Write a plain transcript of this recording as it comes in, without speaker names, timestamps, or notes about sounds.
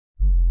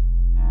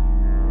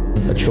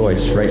a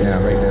choice right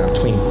now,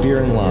 between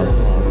fear and love.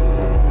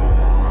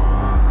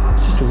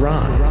 It's just a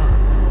rock.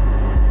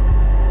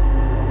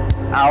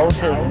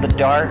 Out of the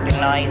dark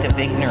night of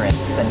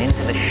ignorance and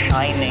into the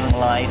shining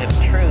light of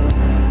truth.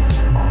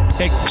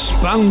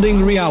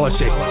 Expanding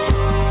reality.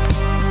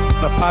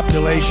 A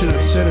population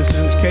of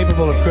citizens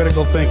capable of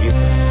critical thinking.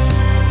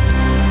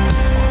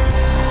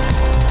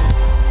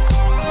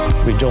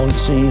 We don't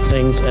see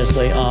things as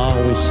they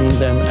are, we see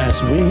them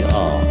as we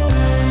are.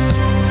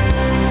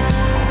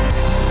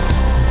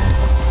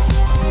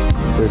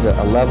 There's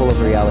a level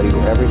of reality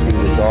where everything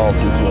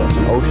dissolves into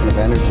an ocean of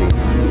energy.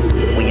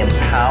 We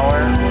empower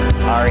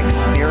our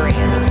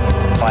experience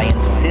by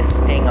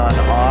insisting on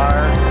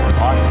our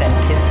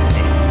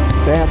authenticity.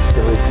 That's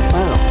very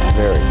profound.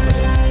 Very.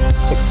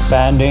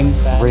 Expanding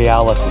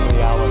reality.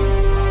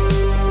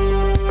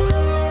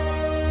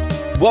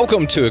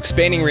 Welcome to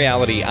Expanding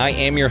Reality. I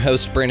am your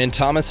host, Brandon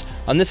Thomas.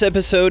 On this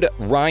episode,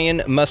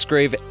 Ryan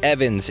Musgrave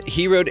Evans.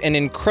 He wrote an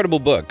incredible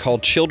book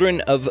called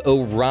Children of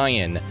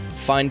Orion,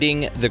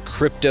 Finding the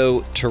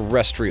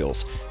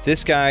Crypto-Terrestrials.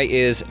 This guy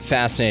is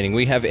fascinating.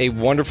 We have a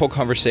wonderful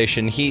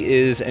conversation. He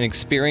is an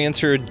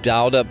experiencer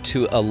dialed up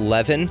to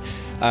 11.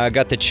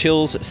 Got the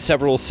chills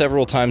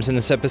several times in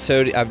this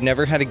episode. I've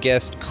never had a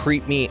guest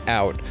creep me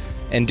out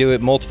and do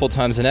it multiple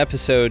times an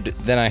episode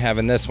than I have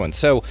in this one.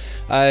 So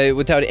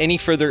without any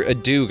further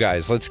ado,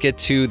 guys, let's get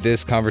to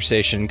this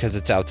conversation because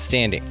it's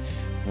outstanding.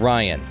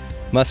 Ryan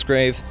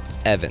Musgrave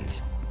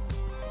Evans.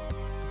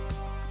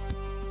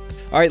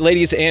 All right,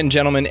 ladies and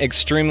gentlemen,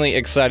 extremely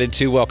excited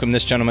to welcome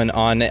this gentleman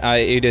on.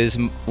 It is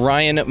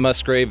Ryan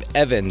Musgrave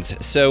Evans.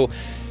 So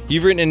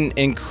you've written an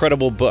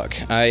incredible book.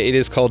 It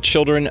is called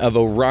Children of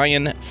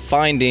Orion,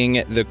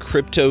 Finding the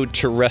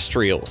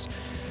Crypto-Terrestrials.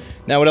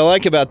 Now, what I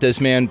like about this,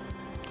 man,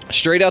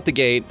 straight out the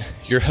gate,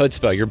 your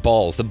chutzpah, your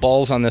balls, the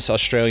balls on this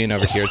Australian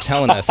over here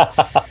telling us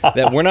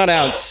that we're not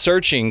out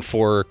searching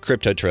for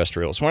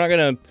crypto-terrestrials. We're not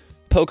going to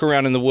poke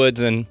around in the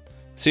woods and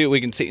see what we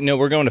can see. No,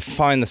 we're going to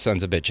find the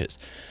sons of bitches.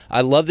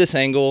 I love this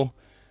angle.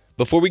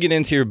 Before we get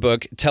into your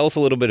book, tell us a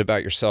little bit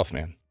about yourself,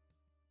 man.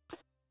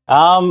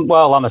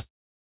 Well, I'm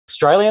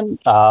Australian,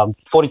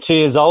 42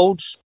 years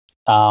old.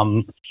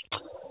 I've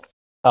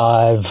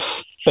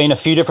been a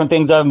few different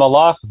things over my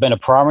life. I've been a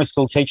primary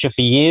school teacher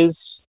for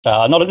years.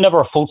 Never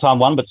a full-time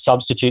one, but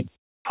substitute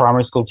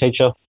primary school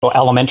teacher or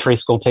elementary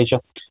school teacher,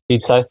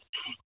 you'd say.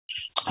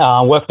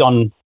 Worked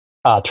on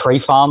tree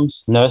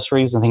farms,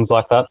 nurseries and things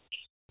like that.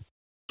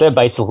 They're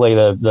basically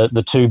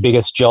the two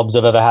biggest jobs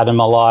I've ever had in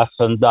my life.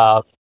 And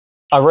I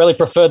really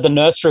preferred the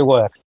nursery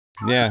work.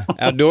 Yeah,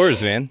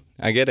 outdoors, man.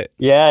 I get it.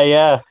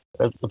 Yeah.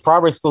 The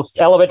primary school,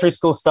 elementary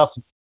school stuff,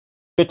 a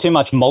bit too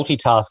much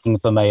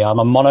multitasking for me. I'm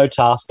a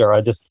monotasker.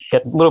 I just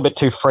get a little bit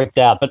too freaked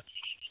out. But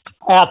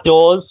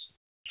outdoors,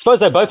 I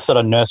suppose they're both sort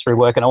of nursery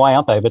work in a way,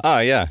 aren't they? But oh,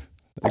 yeah.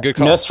 A good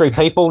call. Nursery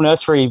people,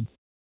 nursery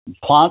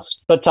plants.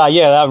 But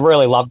yeah, I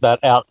really loved that.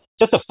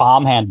 Just a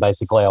farmhand,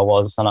 basically, I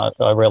was. And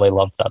I really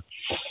loved that.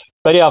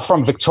 But yeah,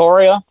 from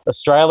Victoria,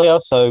 Australia,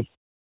 so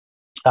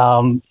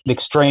the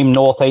extreme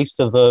northeast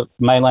of the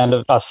mainland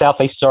of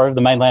southeast, of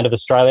the mainland of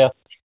Australia,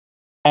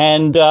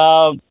 and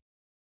I've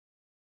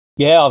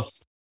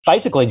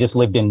basically just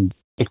lived in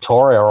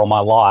Victoria all my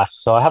life,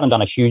 so I haven't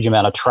done a huge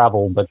amount of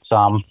travel. But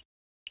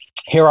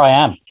here I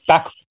am,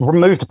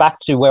 moved back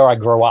to where I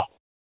grew up,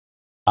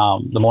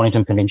 the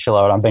Mornington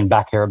Peninsula, and I've been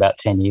back here about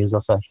 10 years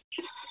or so.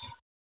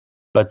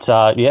 But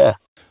yeah.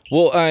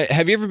 Well,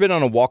 have you ever been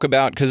on a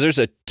walkabout? Because there's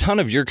a ton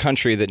of your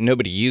country that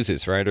nobody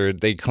uses, right? Or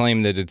they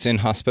claim that it's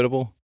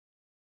inhospitable.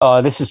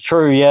 Oh, this is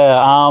true, yeah.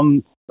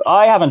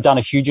 I haven't done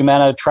a huge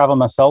amount of travel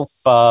myself.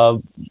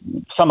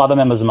 Some other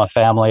members of my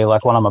family,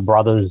 like one of my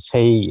brothers,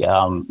 he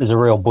is a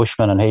real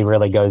bushman and he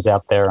really goes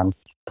out there and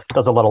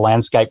does a lot of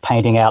landscape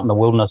painting out in the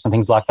wilderness and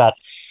things like that.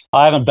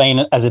 I haven't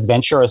been as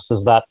adventurous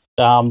as that.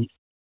 I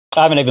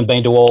haven't even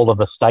been to all of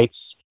the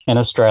states in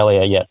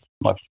Australia yet.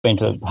 I've been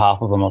to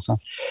half of them or so.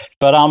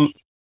 But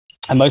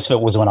and most of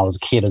it was when I was a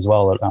kid as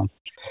well.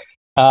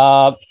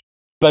 Yeah,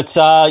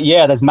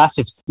 there's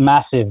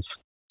massive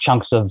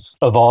chunks of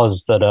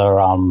Oz that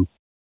are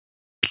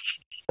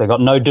they've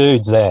got no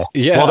dudes there.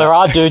 Yeah. Well, there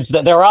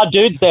are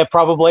dudes there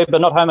probably,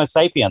 but not Homo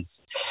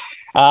sapiens.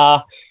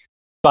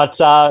 But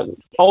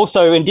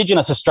also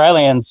Indigenous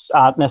Australians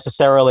aren't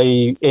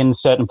necessarily in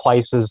certain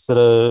places that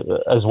are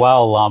as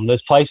well.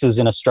 There's places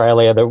in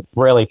Australia that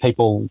really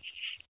people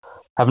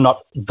have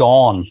not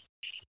gone.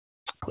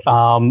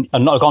 And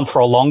not gone for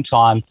a long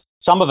time.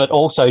 Some of it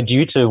also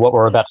due to what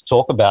we're about to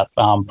talk about,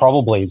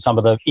 probably some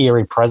of the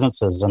eerie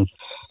presences and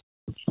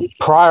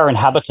prior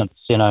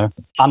inhabitants,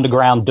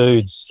 underground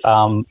dudes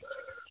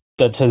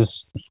that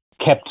has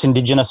kept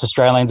Indigenous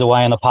Australians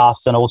away in the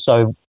past, and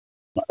also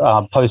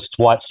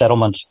post-white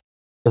settlement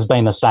has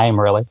been the same,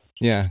 really.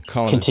 Yeah,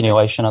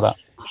 continuation of that.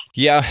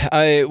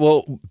 Yeah,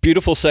 well,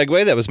 beautiful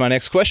segue. That was my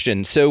next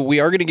question. So we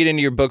are going to get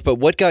into your book, but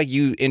what got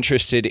you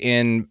interested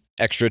in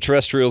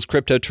extraterrestrials,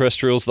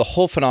 crypto-terrestrials, the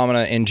whole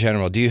phenomena in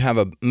general? Do you have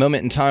a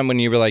moment in time when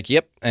you were like,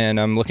 yep, and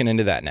I'm looking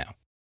into that now?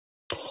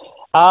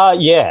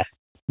 Yeah.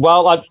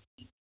 Well,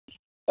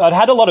 I'd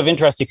had a lot of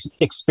interesting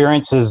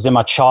experiences in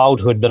my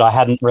childhood that I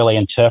hadn't really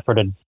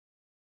interpreted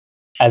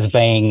as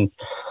being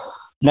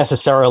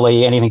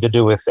necessarily anything to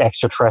do with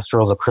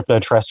extraterrestrials or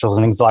cryptoterrestrials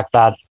and things like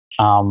that.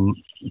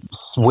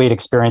 Weird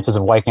experiences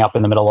of waking up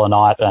in the middle of the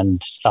night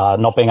and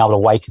not being able to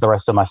wake the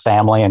rest of my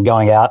family, and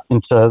going out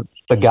into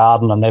the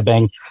garden and there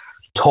being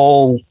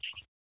tall,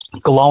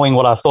 glowing,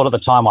 what I thought at the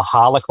time were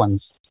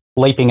harlequins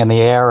leaping in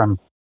the air and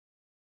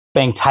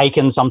being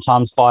taken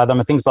sometimes by them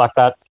and things like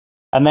that.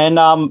 And then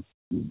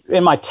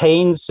in my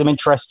teens, some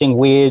interesting,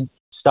 weird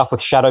stuff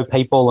with shadow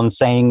people and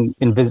seeing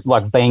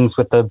like beings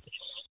with the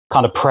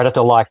kind of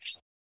predator-like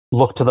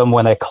look to them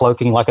when they're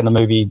cloaking, like in the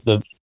movie,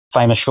 the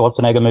famous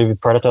Schwarzenegger movie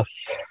Predator.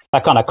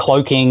 That kind of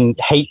cloaking,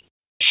 heat,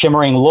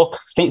 shimmering look,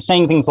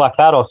 seeing things like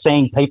that, or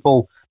seeing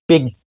people,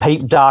 big,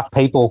 dark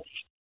people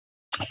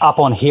up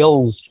on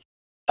hills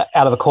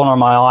out of the corner of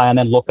my eye and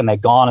then look and they're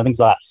gone and things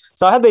like that.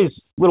 So I had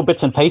these little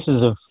bits and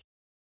pieces of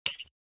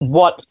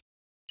what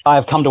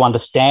I've come to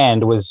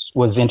understand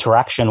was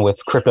interaction with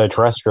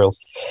cryptoterrestrials.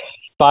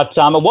 But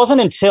it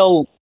wasn't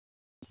until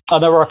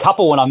there were a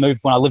couple when I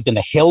lived in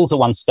the hills at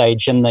one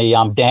stage in the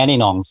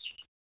Dandenongs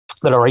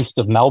that are east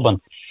of Melbourne,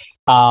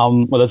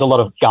 where there's a lot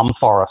of gum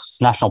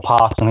forests, national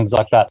parks and things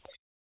like that.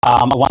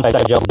 At one stage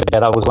I lived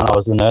there, that was when I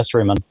was the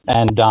nurseryman,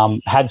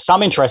 and had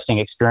some interesting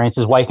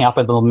experiences waking up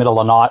in the middle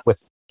of the night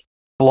with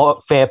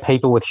fair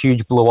people with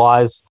huge blue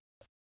eyes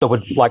that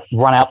would like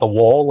run out the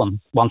wall, and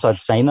once I'd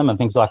seen them and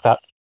things like that.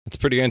 It's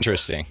pretty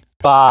interesting.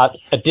 But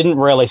it didn't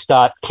really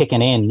start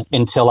kicking in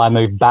until I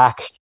moved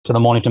back to the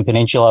Mornington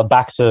Peninsula,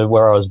 back to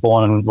where I was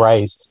born and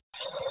raised.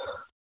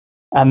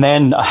 And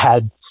then I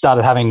had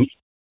started having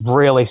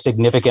really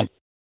significant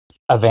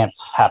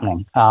events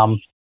happening.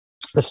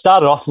 It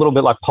started off a little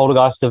bit like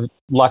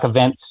poltergeist-like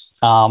events.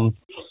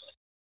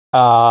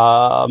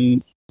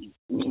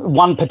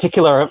 One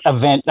particular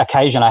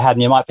occasion I had,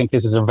 and you might think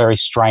this is a very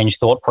strange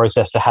thought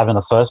process to have in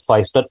the first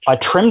place, but I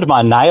trimmed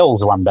my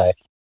nails one day.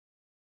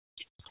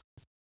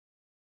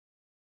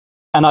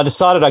 And I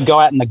decided I'd go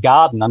out in the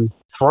garden and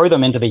throw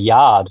them into the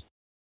yard.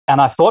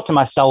 And I thought to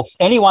myself,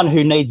 anyone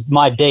who needs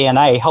my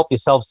DNA, help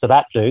yourselves to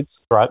that,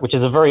 dudes, right? Which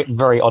is a very,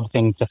 very odd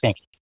thing to think.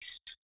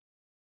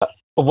 It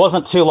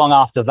wasn't too long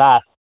after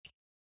that,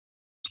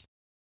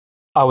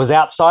 I was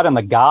outside in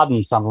the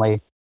garden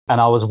suddenly, and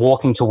I was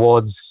walking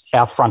towards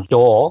our front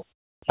door,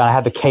 and I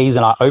had the keys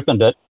and I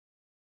opened it.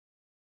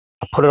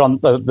 I put it on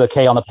the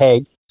key on the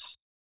peg,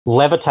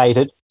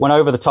 levitated, went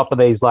over the top of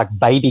these like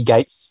baby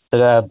gates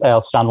that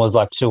our son was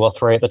like 2 or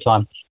 3 at the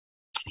time,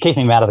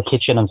 keeping him out of the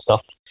kitchen and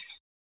stuff,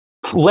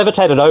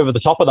 levitated over the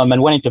top of them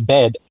and went into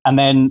bed, and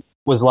then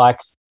was like,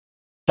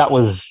 that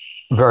was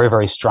very,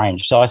 very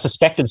strange. So I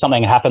suspected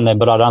something had happened then,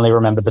 but I'd only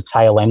remembered the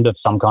tail end of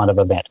some kind of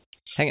event.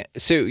 Hang on.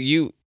 So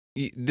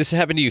this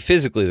happened to you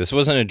physically? This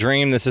wasn't a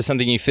dream? This is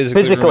something you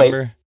physically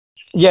remember?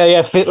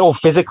 Yeah, or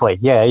physically.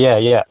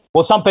 Yeah.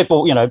 Well, some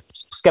people,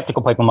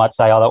 skeptical people might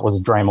say, oh, that was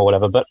a dream or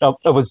whatever, but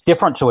it was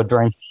different to a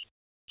dream.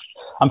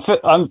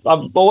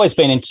 I've always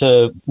been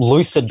into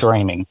lucid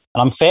dreaming,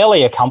 and I'm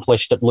fairly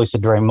accomplished at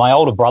lucid dreaming. My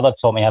older brother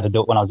taught me how to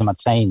do it when I was in my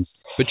teens.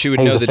 But you would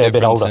know the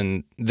difference,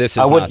 and this is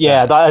I would, not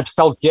yeah, that.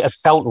 It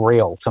felt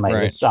real to me.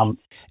 Right.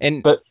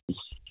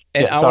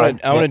 I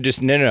want to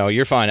just, no,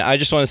 you're fine. I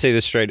just want to say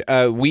this straight.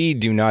 We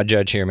do not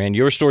judge here, man.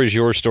 Your story is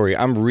your story.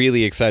 I'm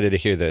really excited to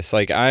hear this.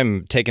 Like,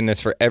 I'm taking this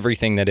for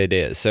everything that it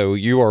is. So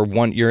you're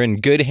in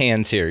good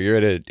hands here. You're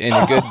in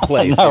a good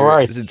place. No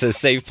worries. It's a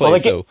safe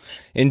place. So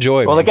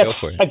enjoy. Well, man.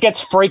 it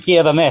gets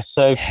freakier than this.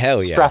 So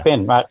hell yeah. Strap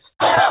in, right?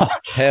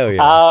 Hell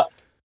yeah.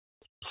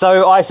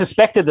 So I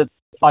suspected that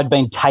I'd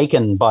been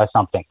taken by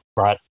something,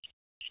 right?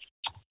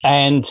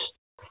 And,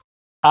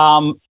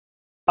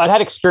 I'd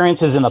had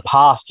experiences in the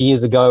past,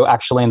 years ago,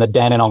 actually in the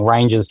Dandenong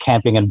Ranges,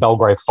 camping in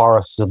Belgrave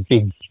Forest, a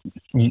big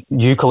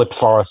eucalypt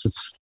forest.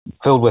 It's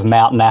filled with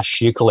mountain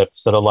ash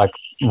eucalypts that are like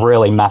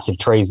really massive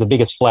trees, the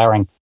biggest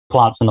flowering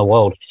plants in the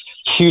world.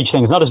 Huge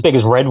things, not as big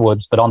as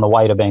redwoods, but on the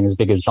way to being as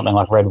big as something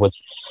like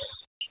redwoods.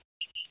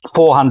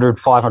 400,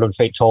 500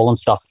 feet tall and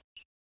stuff.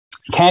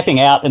 Camping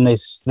out in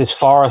this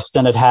forest,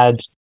 and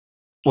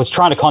was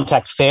trying to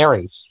contact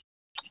fairies,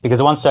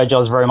 because at one stage I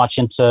was very much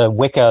into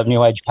Wicca,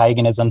 New Age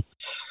paganism.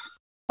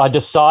 I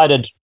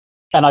decided,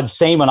 and I'd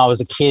seen when I was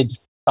a kid,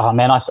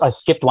 I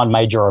skipped one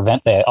major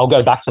event there. I'll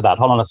go back to that.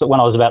 Hold on. When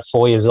I was about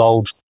 4 years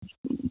old,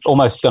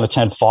 almost going to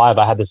turn 5,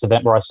 I had this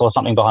event where I saw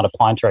something behind a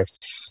pine tree.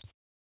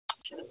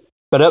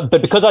 But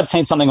because I'd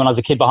seen something when I was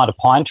a kid behind a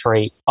pine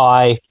tree,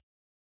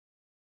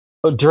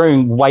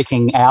 during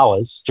waking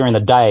hours, during the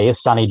day, a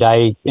sunny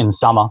day in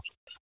summer,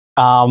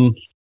 I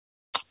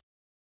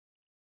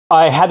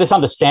had this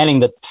understanding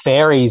that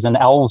fairies and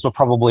elves were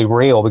probably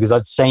real because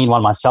I'd seen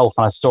one myself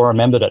and I still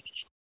remembered it.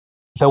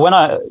 So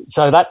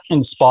that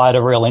inspired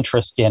a real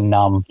interest in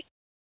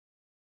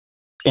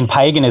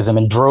paganism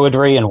and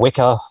druidry and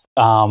Wicca,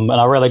 and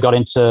I really got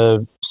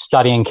into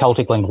studying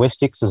Celtic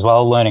linguistics as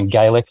well, learning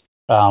Gaelic.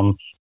 And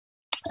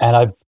when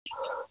I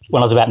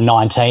was about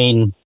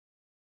 19,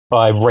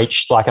 I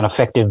reached like an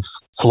effective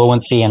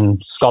fluency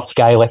in Scots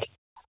Gaelic.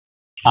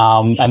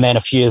 And then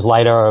a few years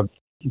later,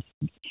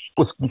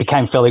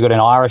 became fairly good in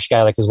Irish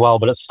Gaelic as well,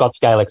 but it's Scots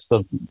Gaelic's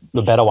the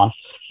better one.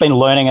 Been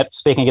learning it,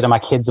 speaking it to my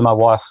kids and my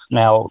wife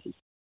now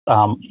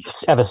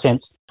ever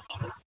since.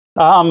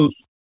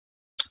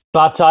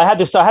 But I had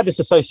this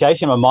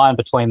association in my mind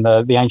between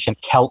the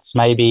ancient Celts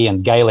maybe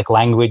and Gaelic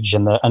language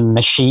and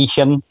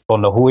Nashian or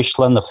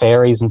Nahuishlan, the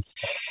fairies and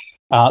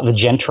the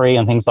gentry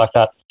and things like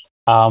that.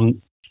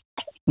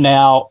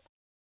 Now,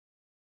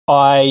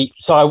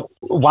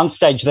 one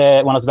stage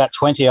there when I was about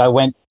 20, I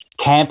went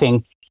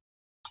camping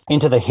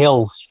into the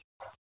hills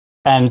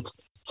and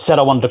said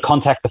I wanted to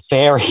contact the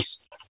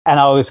fairies, and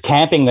I was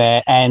camping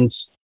there, and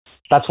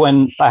that's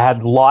when I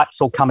had lights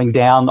all coming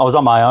down. I was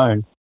on my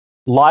own.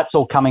 Lights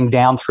all coming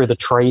down through the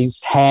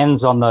trees,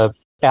 hands on the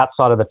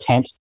outside of the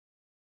tent,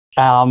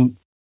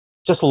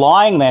 just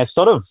lying there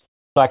sort of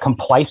like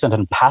complacent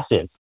and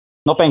passive,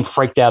 not being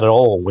freaked out at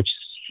all, which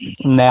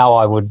now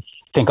I would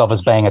think of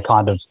as being a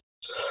kind of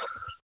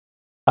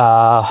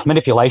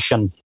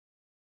manipulation,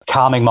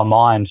 calming my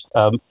mind.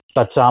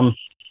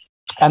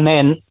 And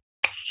then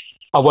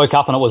I woke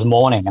up and it was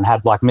morning and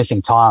had like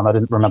missing time. I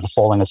didn't remember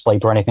falling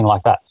asleep or anything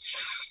like that.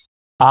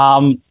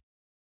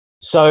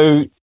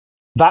 So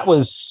that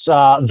was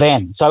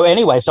then. So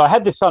anyway, so I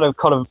had this sort of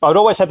I'd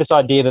always had this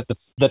idea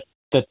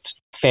that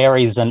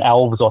fairies and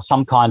elves or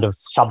some kind of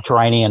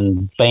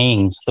subterranean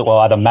beings that were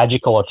either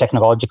magical or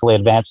technologically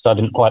advanced. I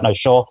didn't quite know.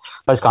 Sure,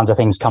 those kinds of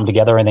things come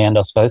together in the end,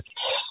 I suppose.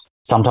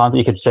 Sometimes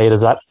you could see it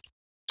as that.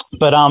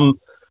 But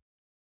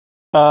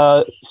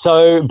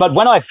but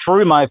when I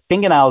threw my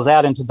fingernails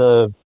out into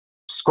the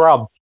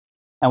scrub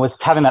and was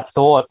having that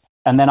thought,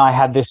 and then I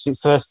had this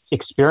first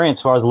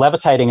experience where I was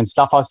levitating and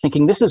stuff, I was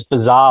thinking, this is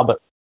bizarre, but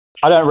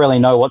I don't really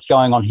know what's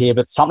going on here,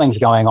 but something's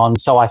going on.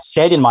 So I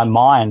said in my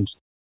mind, I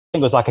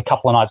think it was like a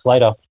couple of nights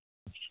later,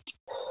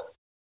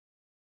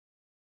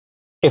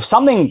 if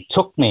something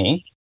took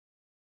me,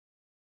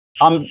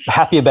 I'm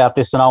happy about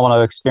this and I want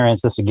to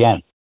experience this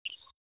again.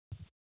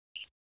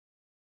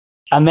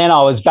 And then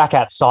I was back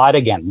outside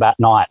again that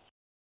night,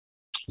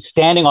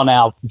 standing on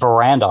our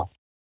veranda.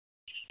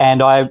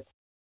 And I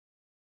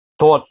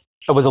thought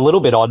it was a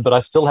little bit odd, but I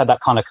still had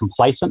that kind of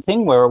complacent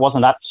thing where it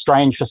wasn't that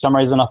strange for some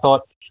reason. I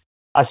thought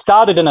I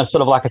started in a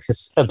sort of like a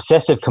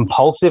obsessive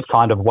compulsive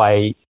kind of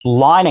way,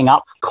 lining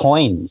up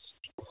coins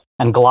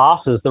and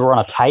glasses that were on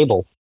a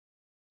table.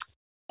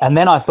 And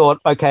then I thought,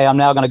 okay, I'm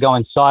now going to go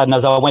inside. And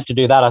as I went to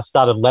do that, I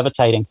started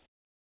levitating.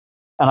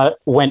 And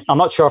I'm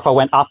not sure if I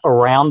went up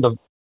around the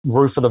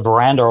roof of the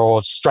veranda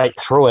or straight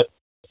through it.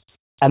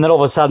 And then all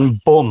of a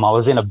sudden, boom, I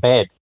was in a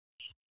bed.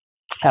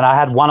 And I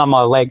had one of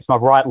my legs, my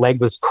right leg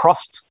was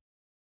crossed.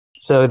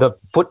 So the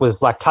foot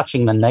was like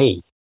touching the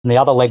knee and the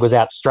other leg was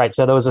out straight.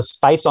 So there was a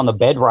space on the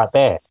bed right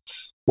there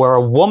where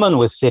a woman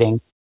was sitting,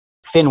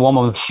 thin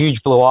woman with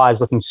huge blue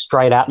eyes looking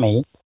straight at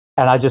me.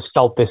 And I just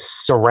felt this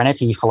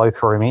serenity flow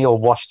through me or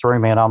wash through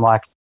me. And I'm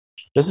like,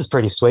 this is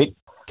pretty sweet.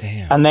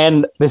 Damn. And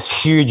then this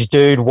huge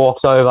dude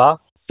walks over,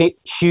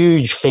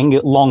 huge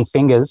long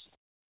fingers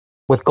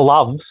with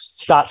gloves,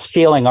 starts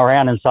feeling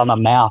around inside my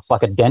mouth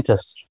like a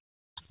dentist,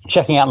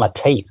 checking out my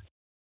teeth.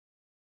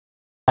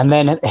 And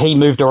then he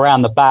moved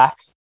around the back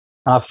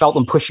and I felt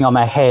them pushing on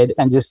my head,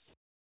 and just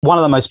one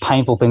of the most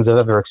painful things I've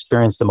ever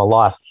experienced in my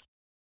life.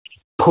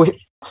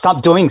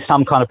 Doing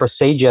some kind of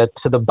procedure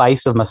to the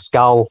base of my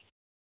skull,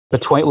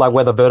 between like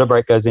where the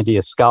vertebrae goes into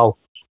your skull.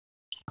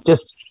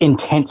 Just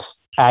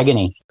intense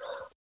agony.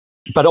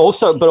 But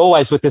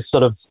always with this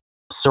sort of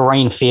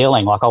serene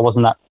feeling, like I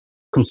wasn't that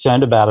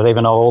concerned about it,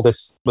 even though all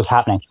this was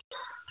happening.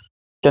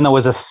 Then there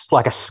was a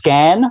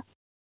scan,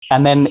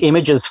 and then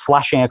images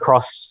flashing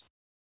across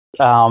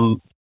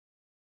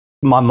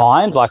my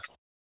mind, like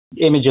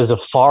images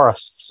of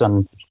forests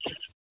and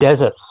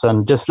deserts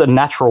and just the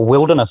natural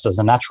wildernesses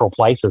and natural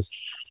places.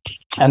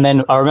 And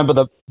then I remember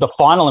the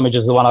final image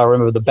is the one I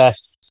remember the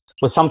best,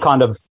 was some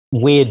kind of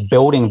weird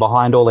building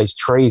behind all these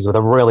trees with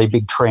a really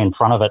big tree in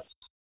front of it.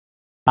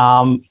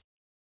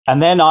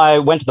 And then I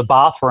went to the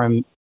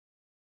bathroom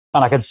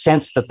and I could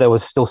sense that there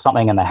was still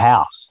something in the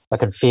house. I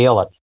could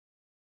feel it.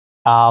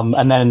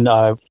 And then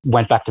I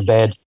went back to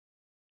bed.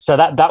 So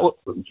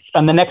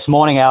and the next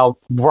morning,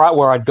 right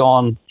where I'd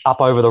gone up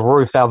over the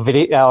roof, our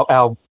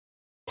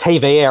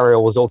TV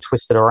aerial was all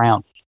twisted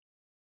around,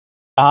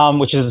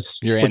 which was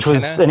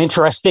an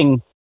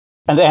interesting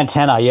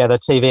antenna. Yeah, the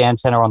TV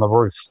antenna on the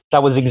roof.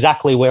 That was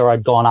exactly where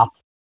I'd gone up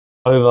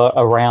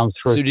around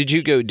through. So did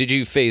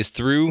you phase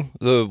through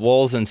the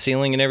walls and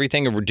ceiling and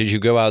everything, or did you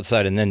go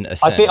outside and then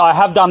ascend? I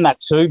have done that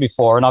too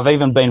before, and I've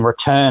even been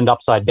returned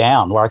upside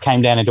down, where I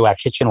came down into our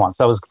kitchen once.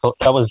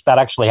 That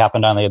actually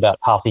happened only about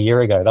half a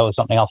year ago. That was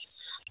something else.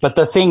 But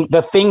the thing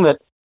that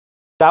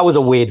was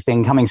a weird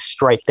thing, coming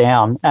straight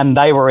down, and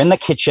they were in the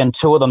kitchen,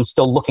 two of them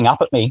still looking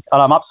up at me,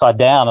 and I'm upside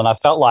down, and I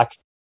felt like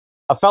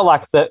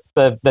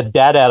the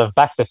dad out of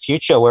Back to the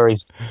Future, where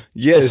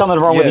there's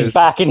something wrong with his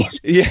back, and he's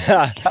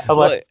yeah. I'm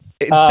like,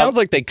 It sounds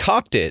like they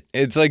cocked it.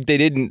 It's like they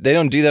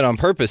don't do that on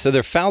purpose, so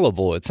they're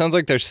fallible. It sounds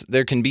like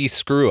there can be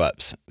screw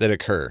ups that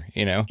occur,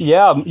 you know?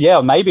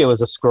 Yeah, maybe it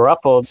was a screw up,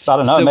 or I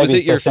don't know, So maybe was it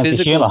it's your a sense of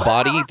physical humor.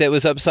 body that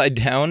was upside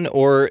down,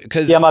 or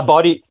because Yeah, my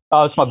body.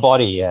 Oh, it's my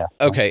body. Yeah.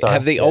 okay, Sorry,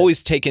 have they yeah.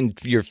 always taken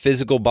your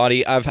physical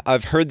body?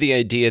 I've heard the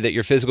idea that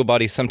your physical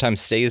body sometimes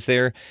stays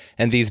there,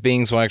 and these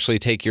beings will actually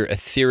take your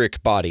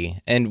etheric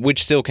body, and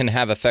which still can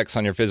have effects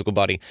on your physical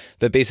body.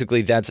 But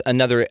basically, that's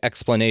another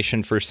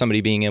explanation for somebody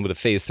being able to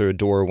phase through a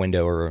door, or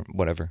window, or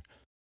whatever.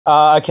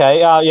 Okay.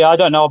 Yeah, I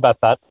don't know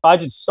about that.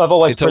 I've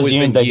always It's always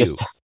presumed been they you.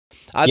 just.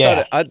 I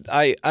Yeah. thought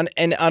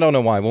and I don't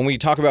know why. When we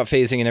talk about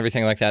phasing and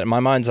everything like that, in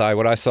my mind's eye,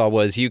 what I saw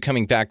was you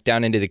coming back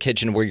down into the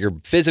kitchen where your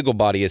physical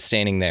body is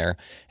standing there,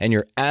 and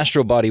your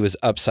astral body was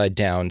upside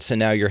down. So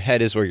now your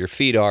head is where your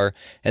feet are,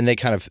 and they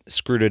kind of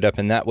screwed it up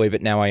in that way.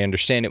 But now I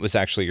understand it was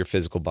actually your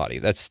physical body.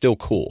 That's still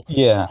cool.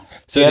 Yeah.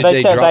 So Yeah, did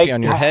they said drop you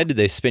on your head? Did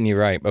they spin you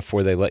right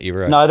before they let you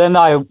right? No, then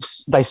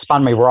they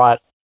spun me right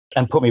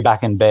and put me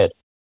back in bed,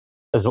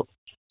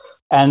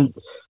 and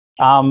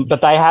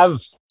but they have,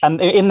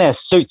 and in their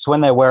suits when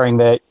they're wearing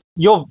their.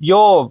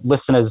 Your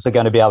listeners are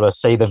going to be able to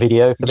see the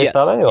video for this, Yes,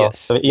 are they?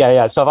 yes,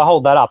 Yeah. So if I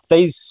hold that up,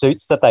 these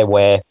suits that they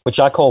wear, which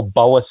I call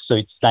boa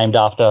suits, named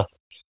after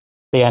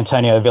the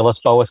Antonio Villas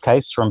Boas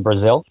case from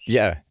Brazil.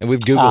 Yeah, and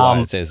with Google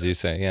eyes, as you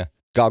say, yeah,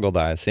 goggled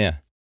eyes, yeah.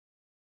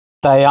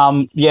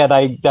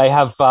 They they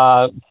have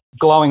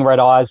glowing red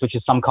eyes, which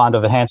is some kind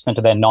of enhancement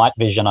to their night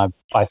vision,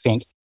 I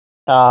think.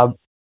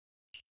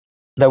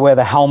 They wear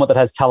the helmet that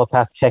has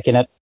telepath tech in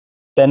it.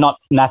 They're not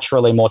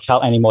naturally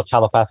any more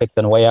telepathic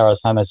than we are as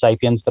Homo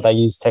sapiens, but they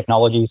use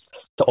technologies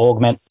to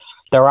augment.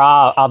 There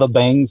are other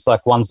beings,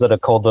 like ones that are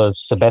called the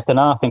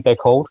Sabethana, I think they're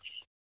called,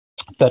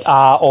 that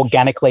are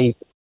organically,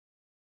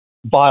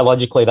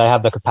 biologically, they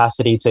have the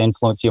capacity to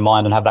influence your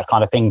mind and have that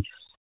kind of thing.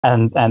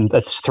 And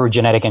it's through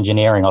genetic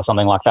engineering or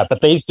something like that.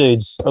 But these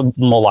dudes are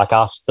more like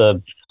us, the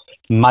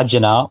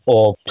Majina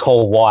or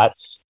tall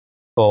whites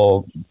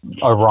or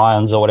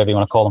Orions or whatever you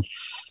want to call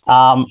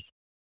them.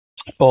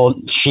 Or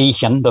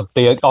Sheehan,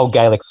 the old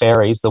Gaelic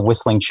fairies, the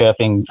whistling,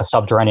 chirping,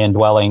 subterranean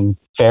dwelling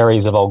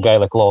fairies of old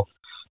Gaelic lore.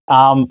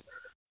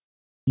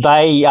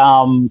 They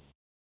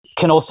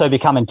can also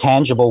become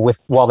intangible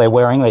while they're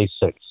wearing these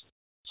suits.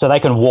 So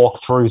they can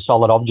walk through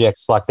solid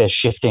objects like they're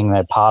shifting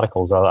their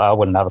particles. I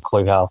wouldn't have a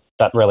clue how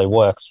that really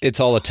works. It's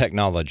all a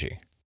technology.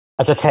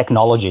 It's a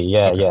technology,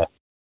 yeah.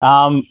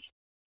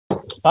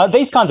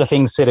 These kinds of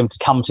things seem to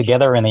come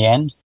together in the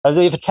end.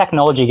 If a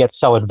technology gets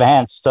so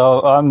advanced,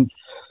 I'm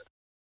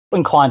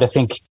inclined to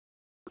think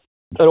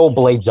it all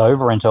bleeds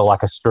over into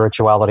like a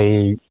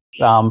spirituality.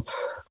 So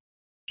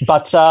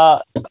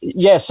that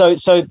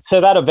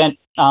event.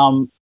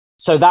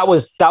 So that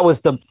was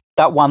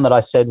that one that I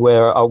said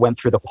where I went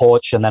through the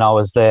porch and then I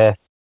was there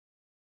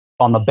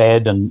on the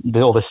bed and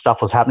all this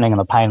stuff was happening and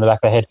the pain in the back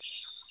of the head.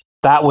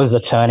 That was the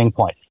turning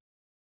point.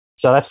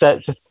 So that's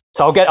it.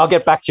 So I'll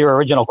get back to your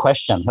original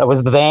question. It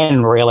was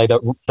then really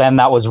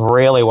that was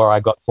really where I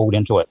got pulled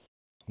into it.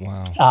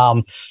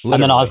 Wow.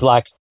 And then I was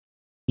like,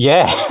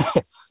 yeah.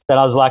 Then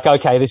I was like,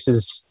 okay, this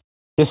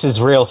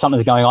is real.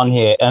 Something's going on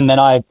here. And then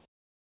I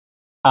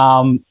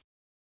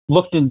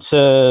looked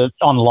into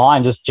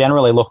online, just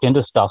generally looked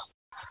into stuff.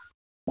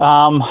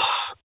 And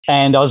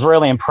I was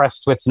really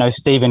impressed with,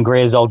 Stephen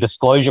Greer's old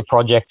Disclosure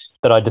Project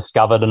that I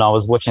discovered, and I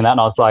was watching that and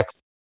I was like,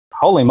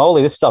 holy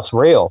moly, this stuff's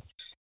real.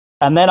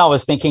 And then I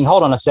was thinking,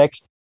 hold on a sec.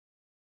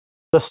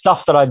 The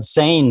stuff that I'd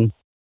seen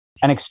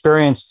and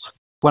experienced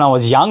when I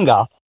was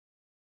younger,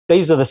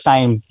 these are the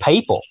same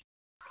people.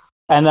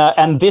 And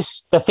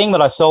the thing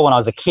that I saw when I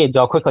was a kid, so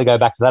I'll quickly go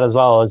back to that as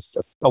well, is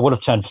I would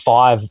have turned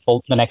 5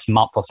 the next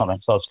month or something,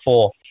 so I was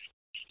 4.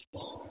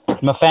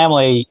 My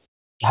family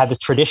had this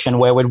tradition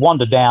where we'd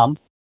wander down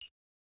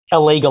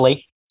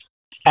illegally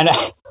and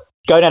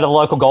go down to the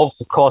local golf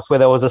course where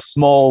there was a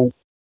small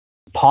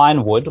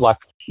pine wood, like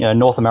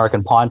North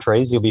American pine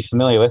trees you'll be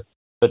familiar with,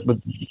 but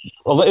in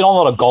a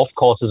lot of golf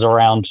courses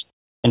around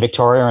in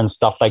Victoria and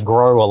stuff, they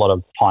grow a lot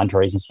of pine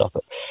trees and stuff.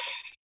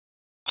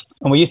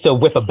 And we used to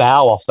whip a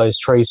bough off those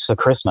trees for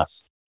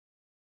Christmas.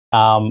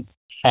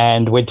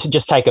 And we'd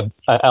just take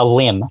a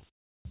limb,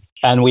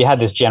 and we had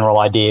this general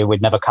idea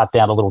we'd never cut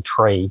down a little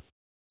tree,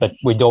 but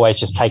we'd always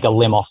just take a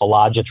limb off a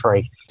larger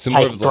tree,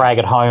 drag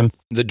it home.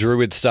 The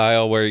Druid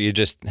style where you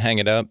just hang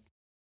it up?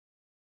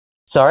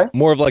 Sorry?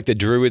 More of like the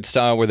Druid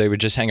style where they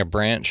would just hang a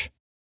branch?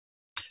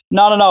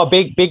 No, a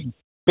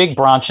big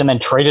branch and then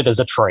treat it as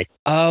a tree.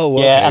 Oh,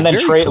 okay. Yeah, and then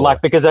Very cool.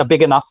 because a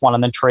big enough one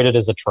and then treat it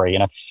as a tree,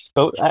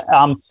 But,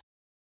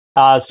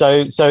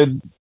 so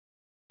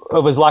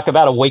it was like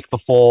about a week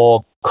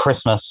before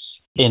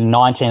Christmas in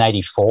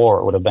 1984,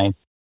 it would have been.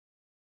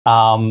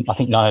 I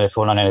think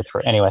 1984,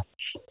 1983. Anyway,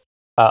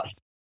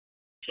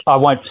 I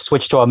won't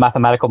switch to a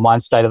mathematical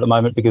mind state at the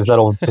moment because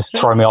that'll just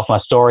throw me off my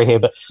story here.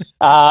 But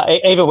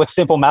even with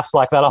simple maths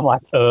like that, I'm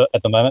like,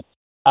 at the moment.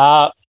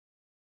 I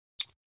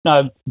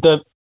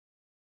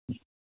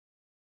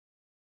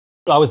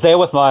was there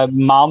with my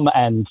mum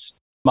and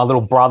my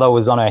little brother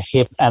was on her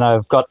hip, and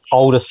I've got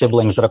older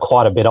siblings that are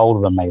quite a bit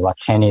older than me, like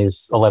 10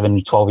 years,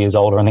 11, 12 years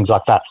older and things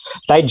like that.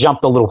 They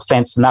jumped a little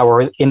fence and they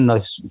were in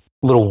this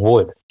little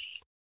wood.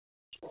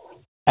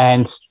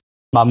 And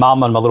my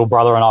mum and my little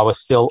brother and I were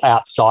still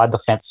outside the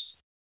fence.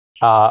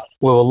 We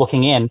were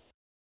looking in,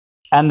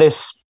 and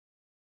this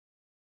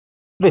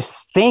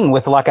thing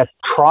with like a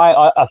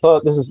I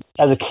thought this is,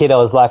 as a kid, I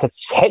was like,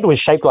 its head was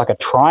shaped like a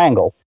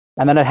triangle,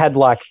 and then it had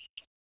like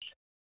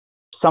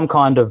some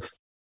kind of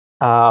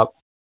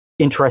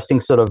interesting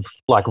sort of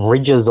like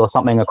ridges or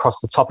something across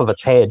the top of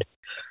its head,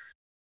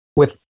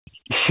 with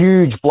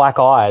huge black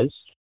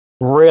eyes,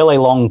 really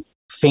long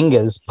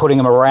fingers, putting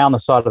them around the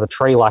side of the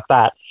tree like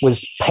that,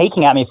 was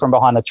peeking at me from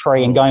behind the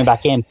tree and going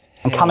back in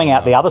and coming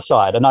out the other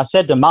side. And I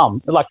said to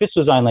Mum, like, this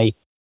was only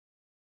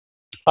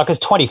like, it's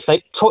 20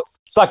 feet,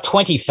 it's like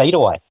 20 feet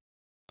away.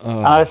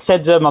 And I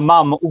said to my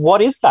mum,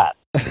 what is that?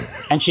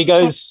 And she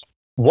goes,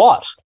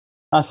 what?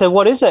 And I said,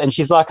 what is it? And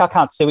she's like, I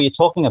can't see what you're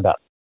talking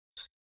about.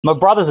 My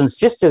brothers and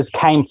sisters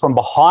came from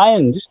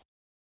behind,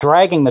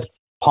 dragging the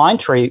pine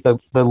tree,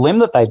 the limb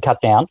that they'd cut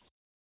down,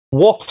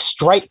 walked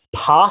straight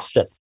past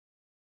it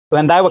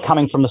when they were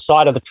coming from the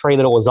side of the tree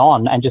that it was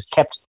on, and just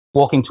kept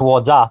walking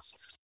towards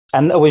us.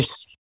 And I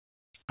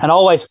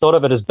always thought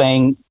of it as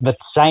being the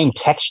same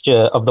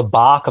texture of the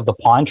bark of the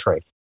pine tree,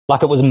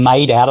 like it was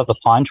made out of the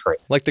pine tree.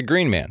 Like the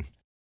Green Man.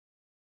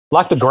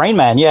 Like the Green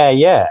Man,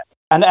 yeah.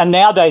 And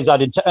nowadays I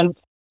did,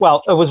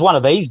 well, it was one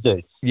of these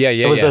dudes. Yeah.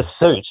 It was a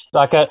suit,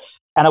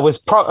 and it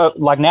was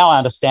like, now I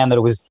understand that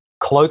it was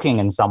cloaking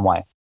in some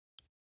way.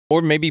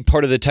 Or maybe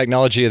part of the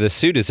technology of the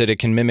suit is that it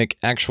can mimic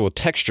actual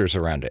textures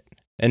around it.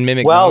 And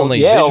mimic not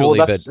only visually,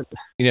 but,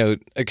 kind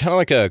of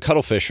like a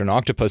cuttlefish or an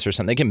octopus or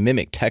something. They can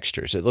mimic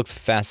textures. It looks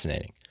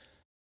fascinating.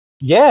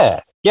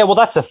 Yeah. Well,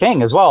 that's a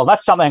thing as well.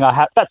 That's something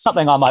that's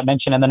something I might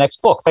mention in the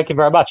next book. Thank you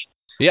very much.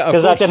 Yeah, of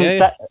course.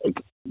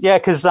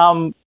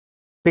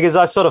 Because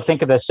I sort of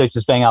think of their suits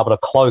as being able to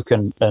cloak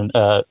and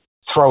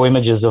throw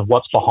images of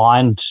what's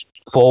behind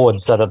forward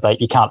so that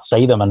you can't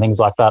see them and things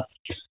like that.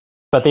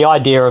 But the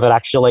idea of it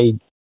actually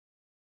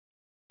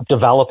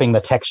developing the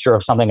texture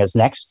of something it's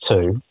next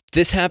to,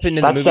 this happened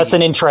in the movie. That's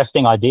an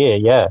interesting idea,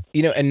 yeah.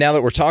 And now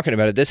that we're talking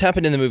about it, this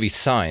happened in the movie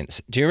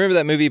Signs. Do you remember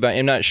that movie by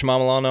M. Night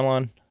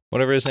Shyamalan?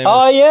 Whatever his name is.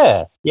 Oh,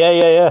 yeah.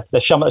 The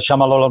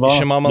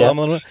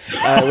Shyamalan.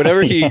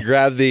 Whenever he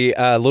grabbed the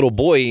little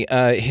boy,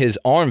 his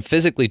arm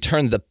physically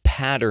turned the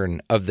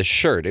pattern of the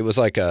shirt. It was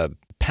like a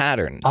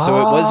pattern.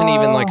 So it wasn't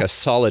even like a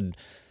solid,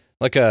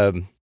 like a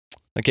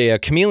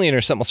chameleon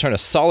or something was trying a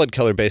solid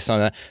color based on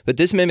that. But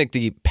this mimicked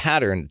the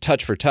pattern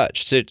touch for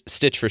touch,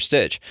 stitch for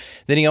stitch.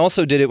 Then he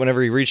also did it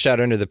whenever he reached out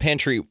under the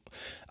pantry.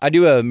 I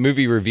do a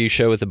movie review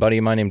show with a buddy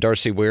of mine named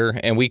Darcy Weir,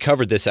 and we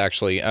covered this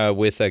actually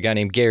with a guy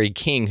named Gary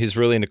King, who's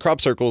really into crop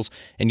circles,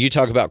 and you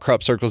talk about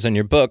crop circles in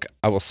your book.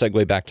 I will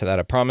segue back to that,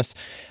 I promise.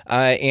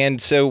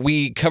 And so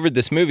we covered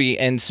this movie,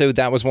 and so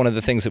that was one of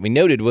the things that we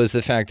noted was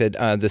the fact that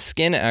the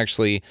skin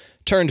actually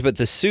turned, but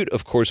the suit,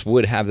 of course,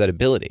 would have that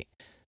ability.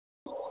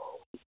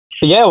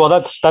 Yeah, well,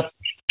 that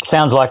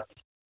sounds like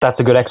that's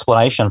a good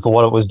explanation for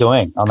what it was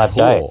doing on that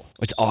day.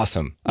 It's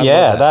awesome.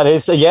 That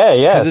is, yeah.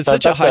 Because it's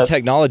such a high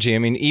technology. I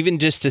mean, even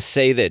just to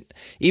say that,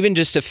 even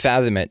just to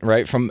fathom it,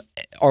 right, from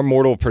our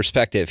mortal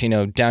perspective,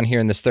 down here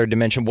in this third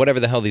dimension,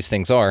 whatever the hell these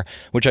things are,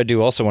 which I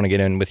do also want to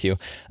get in with you.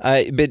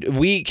 But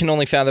we can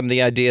only fathom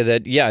the idea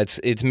that,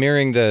 it's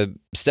mirroring the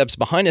steps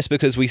behind us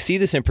because we see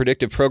this in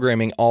predictive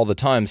programming all the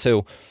time.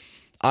 So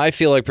I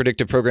feel like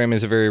predictive programming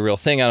is a very real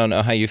thing. I don't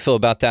know how you feel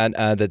about that,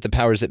 that the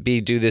powers that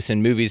be do this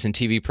in movies and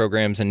TV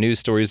programs and news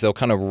stories. They'll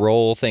kind of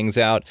roll things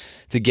out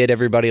to get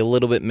everybody a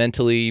little bit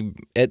mentally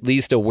at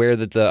least aware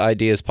that the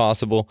idea is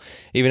possible,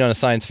 even on a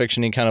science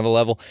fiction-y kind of a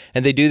level.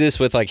 And they do this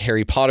with like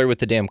Harry Potter with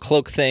the damn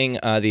cloak thing.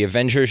 The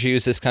Avengers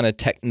use this kind of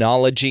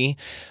technology,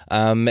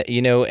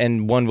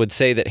 and one would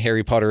say that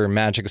Harry Potter and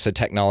magic is a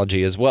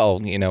technology as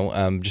well,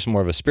 just more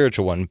of a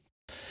spiritual one.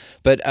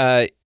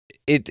 But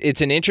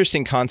it's an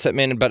interesting concept,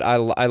 man, but I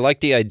like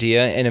the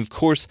idea. And of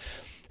course,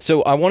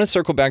 so I want to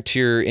circle back to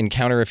your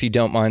encounter, if you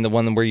don't mind, the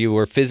one where you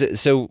were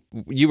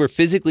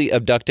physically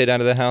abducted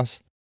out of the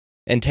house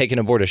and taken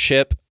aboard a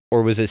ship,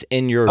 or was this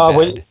in your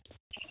bed?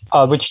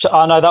 It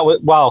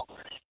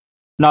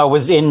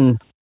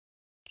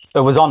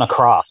was on a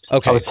craft.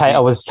 Okay. I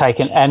was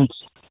taken, and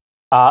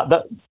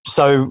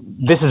so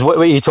this is what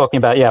you're talking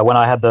about. Yeah. When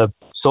I had I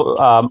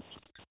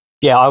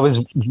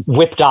was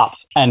whipped up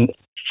and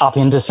up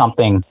into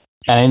something.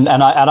 And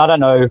I don't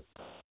know,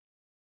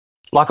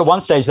 like at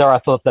one stage there, I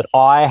thought that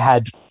I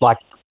had like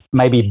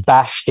maybe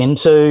bashed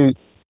into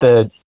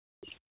the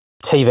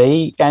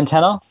TV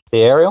antenna, the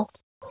aerial.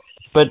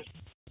 But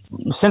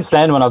since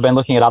then, when I've been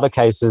looking at other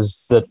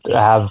cases that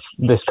have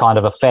this kind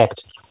of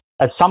effect,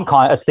 it's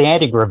the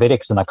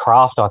anti-gravitics in the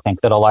craft, I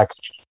think, that are like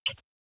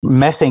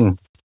messing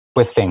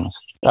with things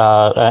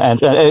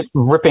and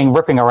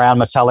ripping around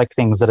metallic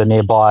things that are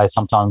nearby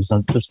sometimes,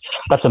 and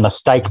that's a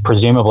mistake.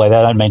 Presumably,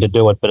 they don't mean to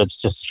do it, but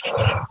it's just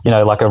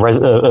like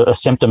a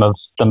symptom of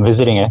them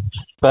visiting it.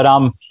 But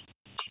so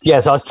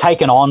I was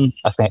taken on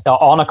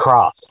a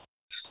craft,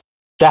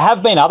 there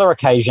have been other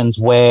occasions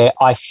where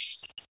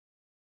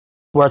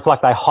where it's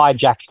like they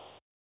hijack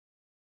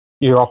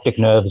your optic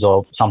nerves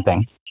or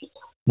something,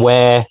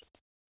 where,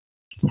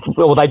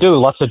 well, they do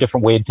lots of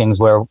different weird things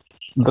where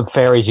the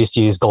fairies used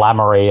to use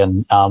glamoury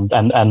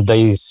and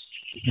these,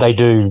 they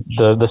do,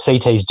 the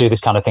CTs do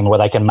this kind of thing where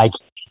they can make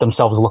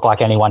themselves look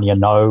like anyone you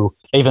know,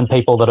 even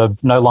people that are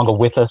no longer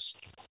with us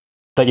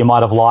that you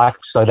might have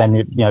liked. So then,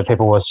 you know,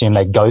 people will assume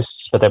they're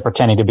ghosts, but they're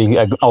pretending to be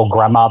an old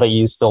grandma that you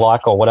used to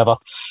like or whatever,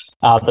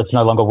 that's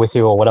no longer with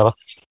you or whatever.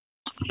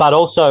 But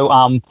also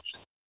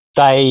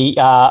they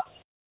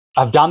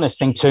have done this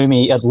thing to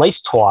me at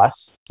least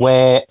twice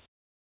where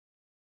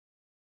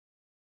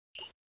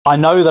I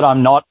know that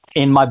I'm not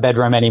in my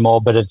bedroom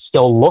anymore, but it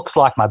still looks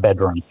like my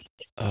bedroom.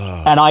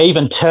 And I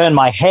even turn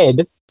my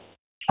head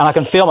and I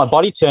can feel my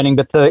body turning,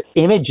 but the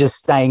image is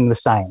staying the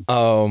same.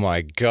 Oh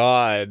my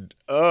God.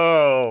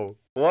 Oh,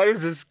 why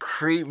does this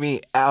creep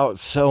me out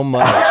so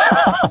much?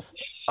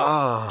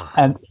 Oh.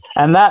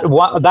 And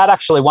that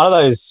actually, one of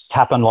those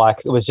happened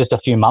like it was just a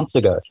few months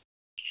ago.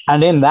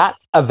 And in that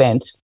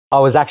event, I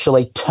was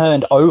actually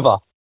turned over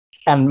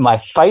and my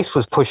face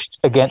was pushed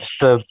against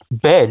the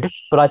bed,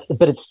 but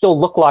it still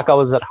looked like I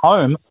was at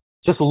home,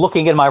 just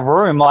looking in my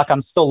room like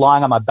I'm still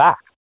lying on my back.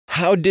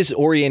 How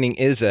disorienting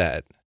is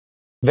that?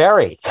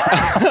 Very.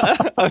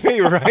 I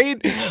mean,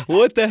 right?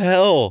 What the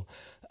hell?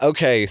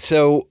 Okay,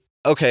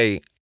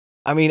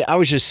 I mean, I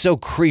was just so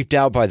creeped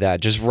out by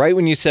that. Just right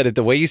when you said it,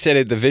 the way you said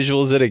it, the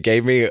visuals that it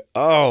gave me.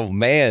 Oh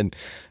man.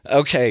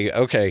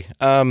 Okay.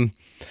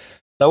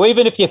 So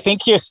even if you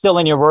think you're still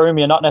in your room,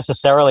 you're not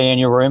necessarily in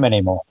your room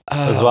anymore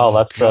as well.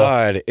 That's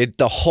God.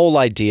 The whole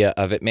idea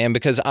of it, man,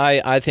 because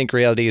I think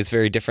reality is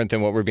very different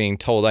than what we're being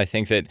told. I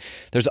think that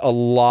there's a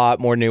lot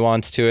more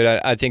nuance to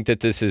it. I think that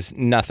this is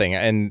nothing.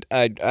 And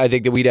I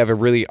think that we'd have a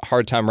really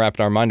hard time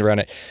wrapping our mind around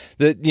it.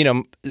 You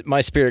know,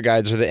 my spirit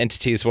guides or the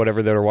entities,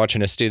 whatever, that are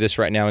watching us do this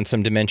right now in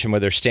some dimension where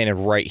they're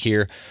standing right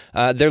here,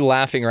 they're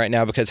laughing right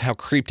now because how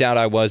creeped out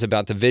I was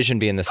about the vision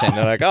being the same.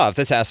 They're like, oh, if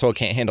this asshole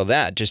can't handle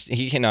that,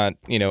 he cannot,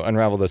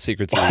 unravel the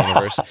secrets of the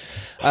universe.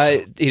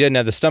 He doesn't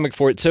have the stomach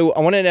for it. So I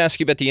wanted to ask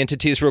you about the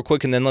entities real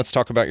quick, and then let's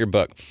talk about your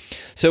book.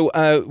 So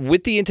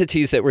with the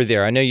entities that were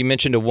there, I know you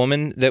mentioned a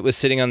woman that was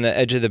sitting on the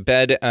edge of the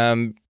bed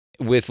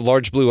with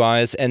large blue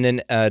eyes, and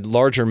then a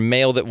larger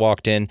male that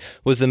walked in.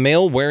 Was the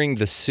male wearing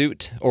the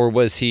suit, or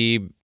was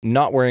he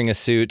not wearing a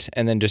suit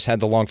and then just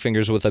had the long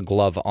fingers with a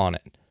glove on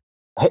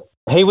it?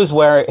 He was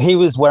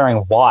wearing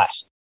white,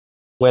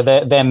 where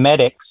they're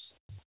medics.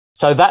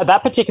 So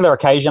that particular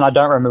occasion, I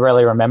don't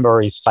really remember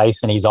his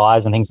face and his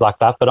eyes and things like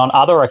that. But on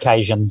other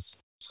occasions,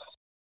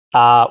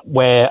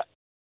 where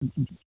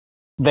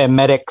they're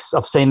medics,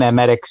 I've seen their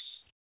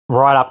medics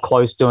right up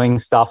close doing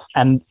stuff,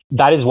 and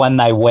that is when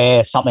they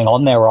wear something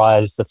on their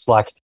eyes that's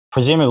like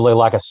presumably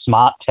like a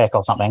smart tech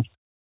or something.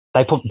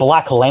 They put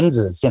black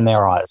lenses in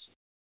their eyes,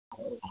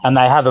 and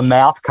they have a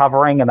mouth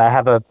covering, and they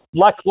have a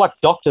like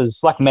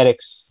doctors, like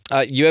medics.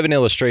 You have an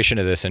illustration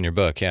of this in your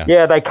book, yeah?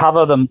 Yeah, they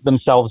cover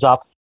themselves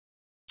up,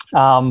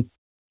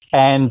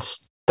 and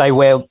they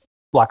wear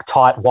like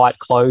tight white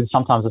clothes.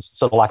 Sometimes it's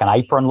sort of like an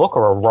apron look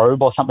or a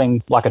robe or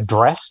something, like a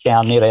dress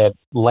down near their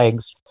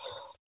legs.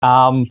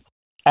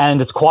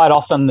 And it's quite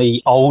often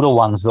the older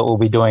ones that will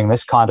be doing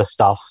this kind of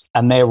stuff,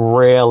 and they're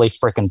really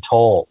freaking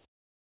tall,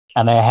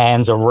 and their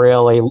hands are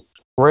really,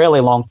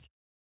 really long.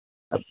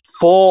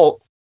 4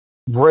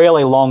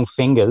 really long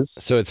fingers.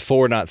 So it's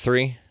 4, not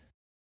 3?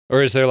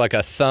 Or is there like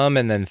a thumb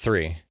and then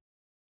 3?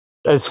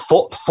 There's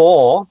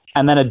 4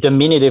 and then a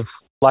diminutive,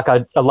 like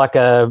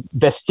a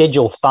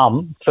vestigial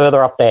thumb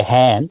further up their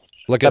hand.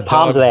 Like the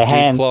palms of their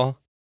hands. Claw?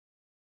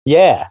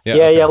 Yeah,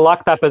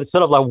 like that, but it's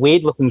sort of like a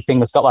weird looking thing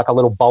that's got like a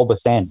little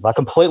bulbous end, like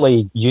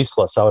completely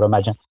useless, I would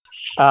imagine.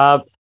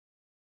 A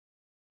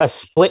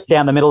split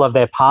down the middle of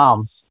their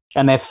palms,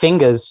 and their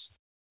fingers,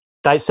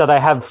 they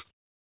have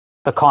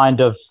the kind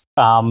of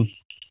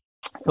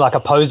like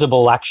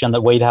opposable action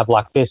that we'd have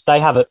like this. They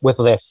have it with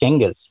their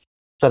fingers.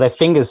 So their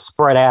fingers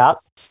spread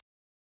out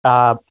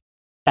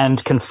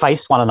and can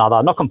face one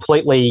another, not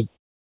completely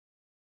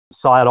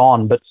side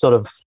on, but sort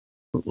of,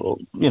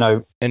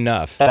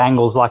 enough at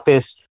angles like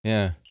this.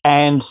 Yeah.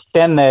 And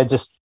then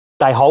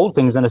they hold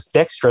things, and it's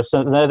dexterous,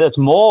 and it's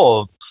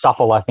more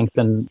supple, I think,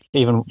 than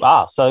even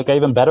us. So they're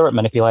even better at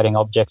manipulating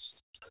objects.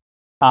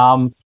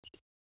 And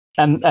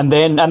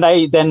their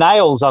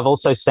nails, I've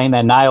also seen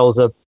their nails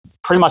are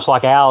pretty much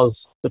like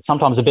ours, but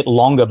sometimes a bit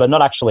longer, but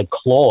not actually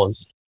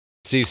claws.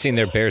 So you've seen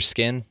their bare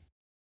skin?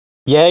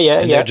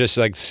 Yeah. They're just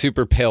like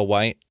super pale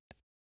white.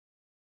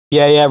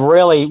 Yeah,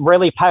 really,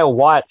 really pale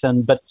white,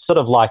 but sort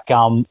of like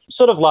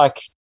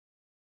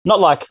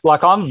not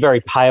like I'm very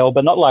pale,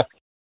 but not like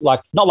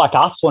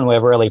us when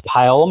we're really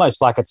pale.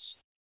 Almost like it's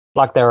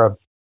like they're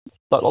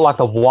like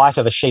the white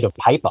of a sheet of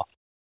paper,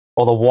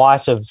 or the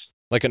white of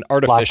like an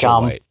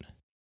artificial white.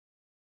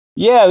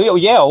 Yeah.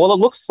 Well, it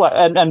looks like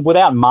and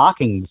without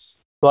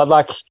markings, but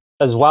like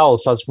as well.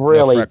 So it's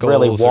really,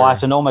 really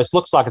white, and almost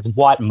looks like it's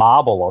white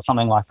marble or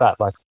something like that.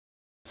 Like,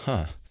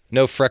 huh.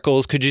 No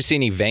freckles. Could you see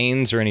any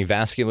veins or any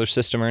vascular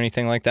system or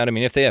anything like that? I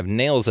mean, if they have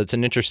nails, that's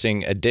an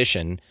interesting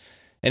addition.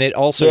 And it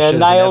also shows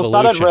nails. an I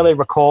evolution. don't really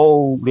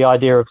recall the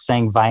idea of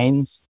seeing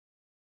veins.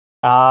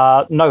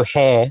 No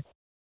hair.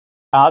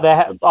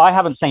 I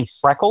haven't seen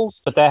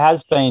freckles, but there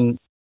has been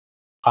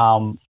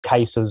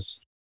cases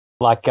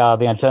like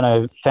the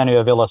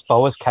Antonio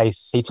Villas-Boas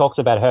case. He talks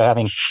about her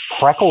having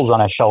freckles on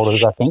her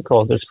shoulders, I think,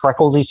 or there's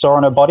freckles he saw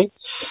on her body.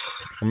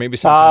 Or maybe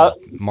some kind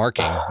of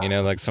marking,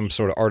 like some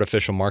sort of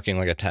artificial marking,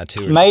 like a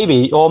tattoo.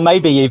 Or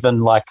maybe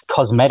even like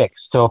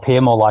cosmetics to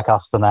appear more like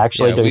us than they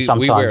actually do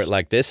sometimes. We wear it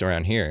like this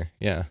around here.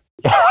 Yeah.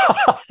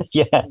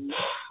 Yeah.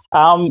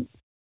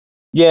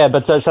 Yeah,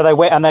 but so they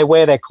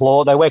wear their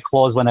claw. They wear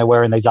claws when they're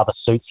wearing these other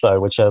suits, though,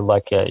 which are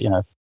like,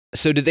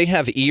 So did they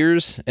have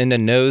ears and a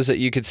nose that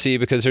you could see?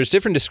 Because there's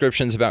different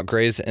descriptions about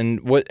greys. And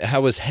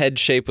how was head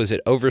shape? Was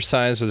it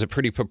oversized? Was it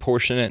pretty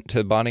proportionate to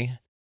the body?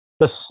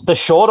 The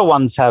shorter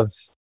ones have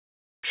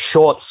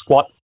short,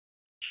 squat,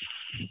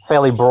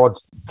 fairly broad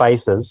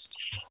faces.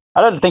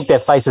 I don't think their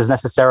faces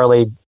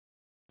necessarily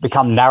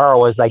become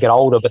narrow as they get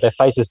older, but their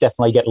faces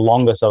definitely get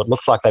longer, so it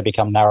looks like they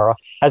become narrower.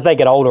 As they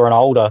get older and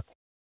older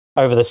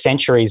over the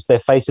centuries, their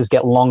faces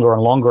get longer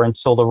and longer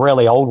until the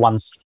really old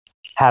ones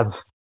have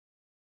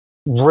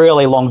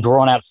really long,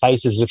 drawn-out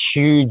faces with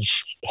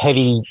huge,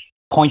 heavy,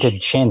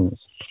 pointed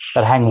chins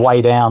that hang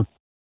way down.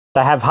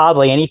 They have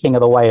hardly anything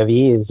of the way of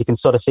ears. You can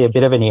sort of see a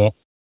bit of an ear.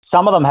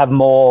 Some of them have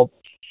more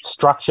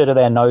structure to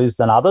their nose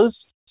than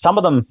others. Some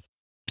of them,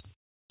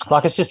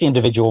 like, it's just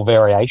individual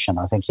variation.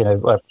 I think,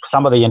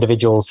 some of the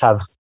individuals have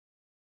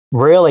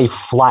really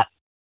flat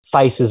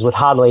faces with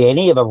hardly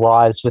any of a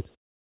rise with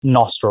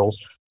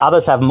nostrils.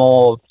 Others have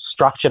more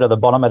structure to the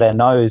bottom of their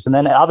nose. And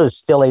then others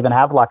still even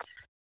have like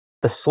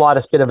the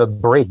slightest bit of a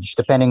bridge,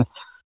 depending.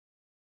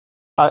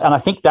 And I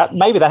think that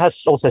maybe that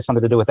has also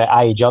something to do with their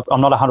age.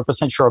 I'm not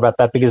 100% sure about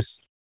that, because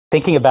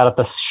thinking about it,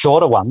 the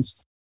shorter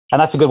ones, and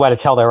that's a good way to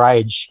tell their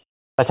age,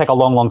 they take a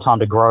long, long time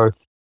to grow.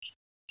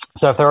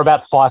 So if they're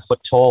about 5 foot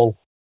tall,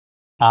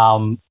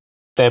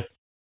 they're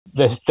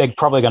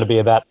probably going to be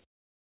about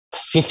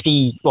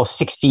 50 or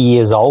 60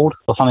 years old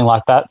or something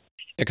like that.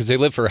 Because they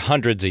live for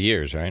hundreds of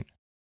years, right?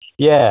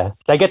 Yeah,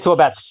 they get to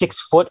about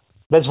 6 foot.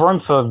 There's room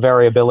for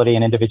variability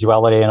and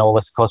individuality and all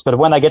this, of course. But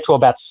when they get to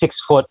about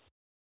 6 foot,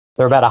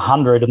 they're about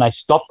 100, and they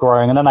stop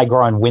growing, and then they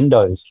grow in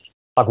windows,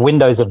 like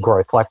windows of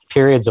growth, like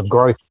periods of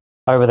growth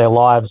over their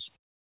lives.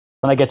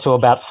 When they get to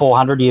about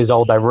 400 years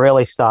old, they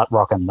really start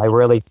rocking. They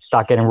really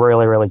start getting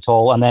really, really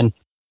tall. And then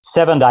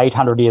 700 to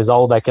 800 years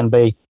old, they can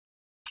be,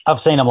 I've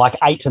seen them like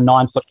 8 to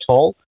 9 foot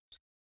tall.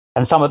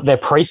 And some of their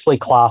priestly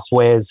class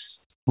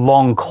wears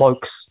long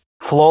cloaks,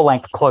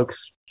 floor-length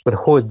cloaks with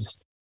hoods.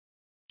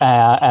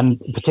 And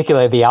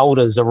particularly the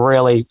elders are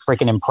really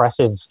freaking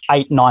impressive,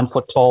 8, 9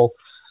 foot tall.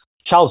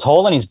 Charles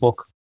Hall, in his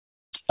book,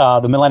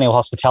 the Millennial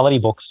Hospitality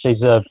books,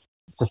 he's a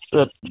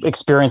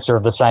experiencer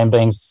of the same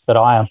beings that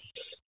I am.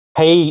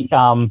 He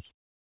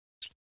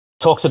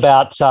talks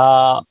about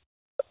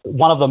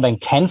one of them being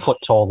 10 foot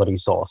tall that he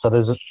saw. So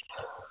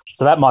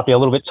that might be a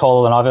little bit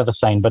taller than I've ever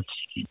seen, but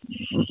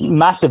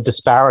massive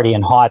disparity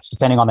in heights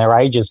depending on their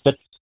ages. But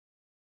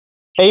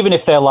even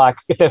if they're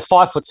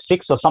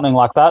 5'6" or something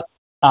like that,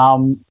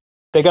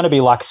 they're going to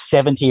be like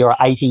 70 or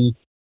 80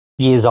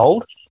 years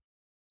old.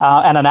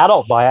 And an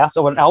adult by our,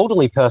 or an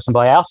elderly person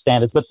by our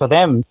standards, but for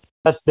them,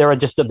 they're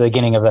just at the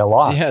beginning of their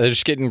lives. Yeah, they're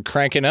just getting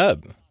cranking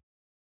up.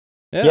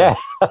 Yeah.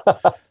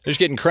 They're just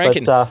getting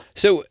cranking. But,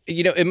 so,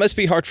 it must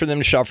be hard for them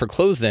to shop for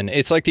clothes then.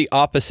 It's like the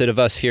opposite of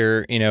us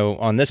here,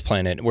 on this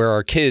planet, where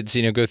our kids,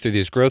 go through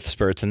these growth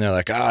spurts and they're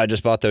like, I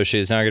just bought those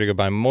shoes. Now I got to go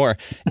buy more.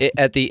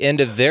 At the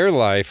end of their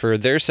life or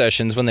their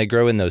sessions, when they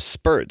grow in those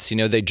spurts,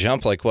 they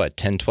jump like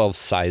 10, 12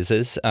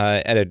 sizes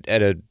at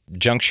a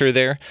juncture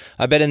there.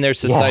 I bet in their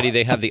society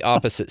they have the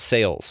opposite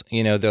sales.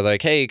 They're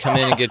like, hey, come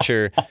in and get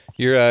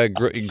your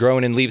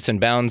growing in leaps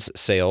and bounds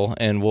sale,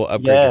 and we'll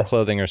upgrade your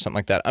clothing or something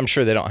like that. I'm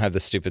sure they don't have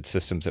the stupid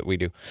systems that we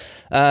do.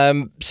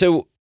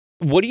 So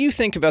what do you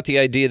think about the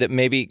idea that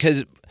maybe,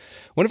 because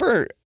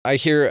whenever I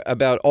hear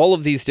about all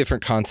of these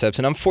different concepts,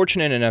 and I'm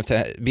fortunate enough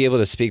to be able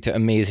to speak to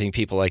amazing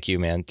people like you,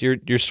 man.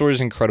 Your story is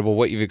incredible.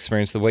 What you've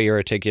experienced, the way you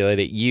articulate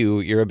it,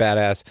 you're a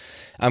badass.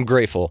 I'm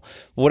grateful.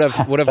 What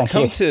I've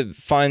come to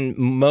find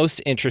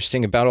most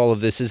interesting about all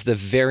of this is the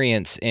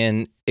variance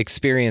in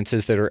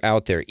experiences that are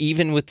out there,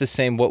 even with the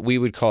same what we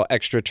would call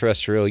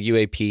extraterrestrial,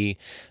 UAP,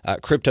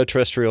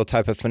 cryptoterrestrial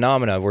type of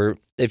phenomena, where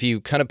if you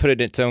kind of put it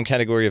in its own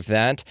category of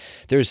that,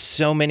 there's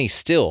so many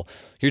still.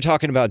 You're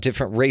talking about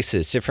different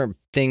races, different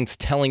things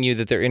telling you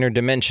that they're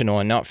interdimensional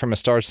and not from a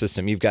star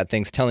system. You've got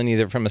things telling you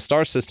they're from a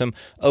star system.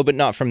 Oh, but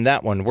not from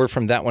that one. We're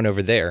from that one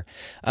over there.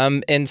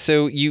 And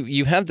so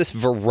you have this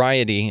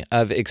variety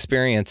of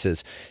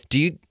experiences.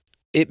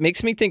 It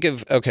makes me think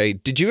of, okay,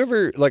 did you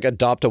ever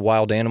adopt a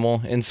wild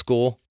animal in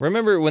school?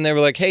 Remember when they were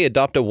like, hey,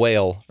 adopt a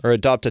whale or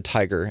adopt a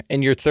tiger,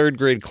 and your third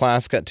grade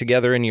class got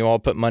together and you all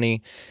put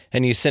money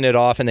and you sent it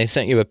off and they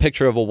sent you a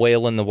picture of a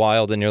whale in the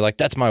wild and you're like,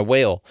 that's my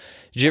whale.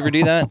 Did you ever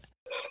do that?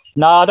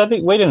 No, I don't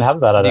think we didn't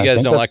have that. You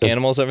guys don't like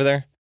animals over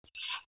there?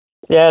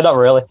 Yeah, not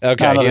really.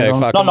 Okay, no, yeah, no,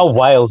 fuck not 'em. no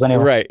whales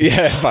anyway. Right.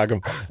 Yeah. Fuck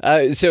them.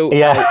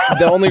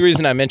 The only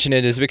reason I mention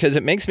it is because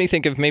it makes me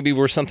think of maybe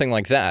we're something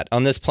like that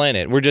on this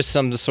planet. We're just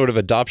some sort of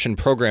adoption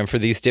program for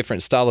these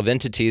different style of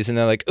entities, and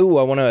they're like, "Ooh,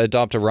 I want to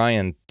adopt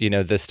Orion,"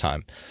 this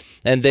time,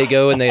 and they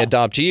go and they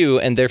adopt you,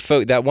 and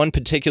that one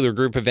particular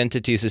group of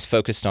entities is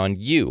focused on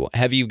you.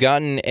 Have you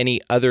gotten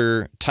any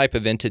other type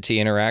of entity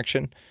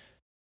interaction?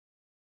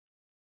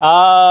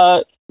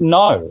 No,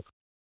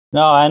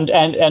 and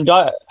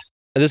I.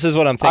 This is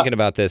what I'm thinking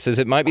about this, is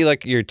it might be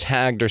like you're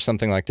tagged or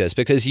something like this,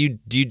 because you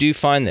do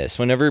find this.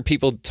 Whenever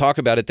people talk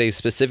about it, they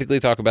specifically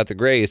talk about the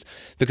Greys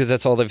because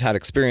that's all they've had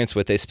experience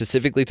with. They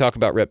specifically talk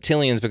about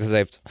reptilians because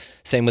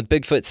same with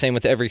Bigfoot, same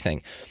with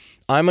everything.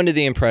 I'm under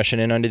the impression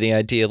and under the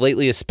idea,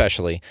 lately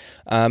especially,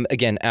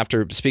 again,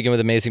 after speaking with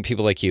amazing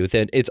people like you,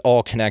 that it's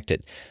all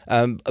connected.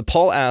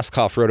 Paul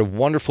Askoff wrote a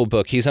wonderful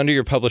book. He's under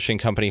your publishing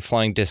company,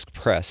 Flying Disc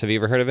Press. Have you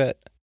ever heard of it?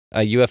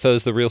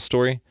 UFOs, The Real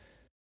Story?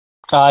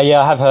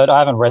 Yeah, I have heard. I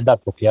haven't read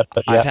that book yet,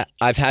 but yeah.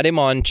 I've had him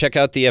on. Check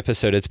out the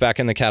episode. It's back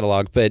in the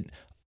catalog. But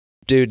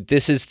dude,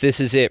 this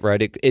is it, right?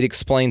 It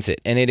explains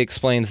it, and it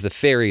explains the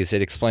fairies.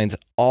 It explains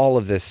all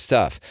of this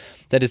stuff.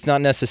 That it's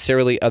not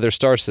necessarily other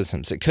star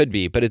systems. It could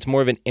be, but it's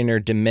more of an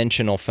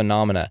interdimensional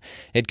phenomena.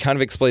 It kind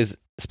of explains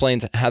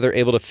how they're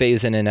able to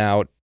phase in and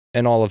out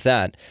and all of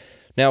that.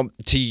 Now,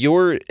 to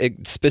your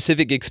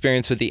specific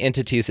experience with the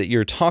entities that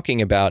you're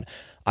talking about,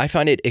 I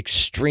find it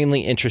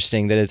extremely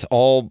interesting that it's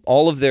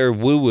all of their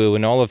woo-woo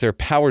and all of their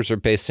powers are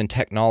based in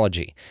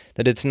technology,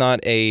 that it's not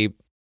a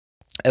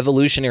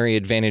evolutionary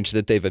advantage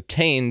that they've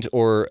obtained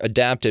or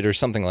adapted or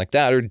something like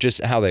that, or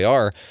just how they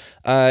are.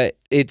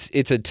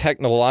 It's a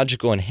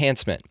technological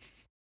enhancement,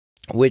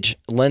 which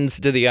lends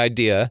to the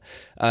idea.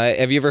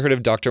 Have you ever heard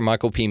of Dr.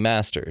 Michael P.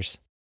 Masters?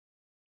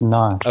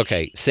 No.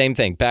 Okay, same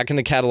thing. Back in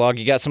the catalog,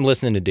 you got some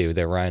listening to do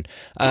there, Ryan.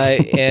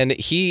 And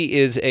he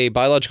is a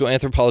biological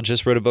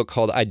anthropologist, wrote a book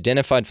called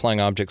Identified Flying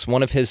Objects.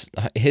 One of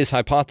his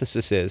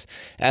hypothesis is,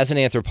 as an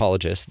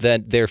anthropologist,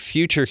 that they're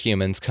future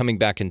humans coming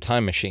back in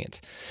time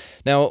machines.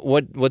 Now,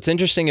 what's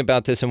interesting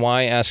about this and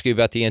why I ask you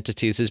about the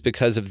entities is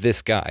because of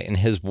this guy and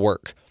his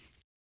work.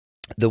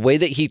 The way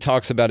that he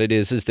talks about it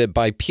is that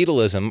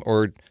bipedalism,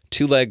 or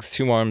 2 legs,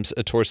 2 arms,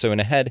 a torso, and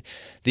a head,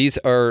 this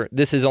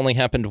has only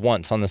happened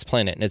once on this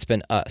planet, and it's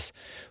been us.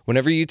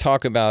 Whenever you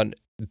talk about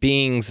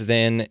beings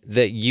then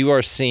that you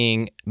are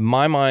seeing,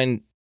 my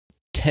mind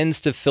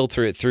tends to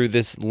filter it through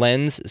this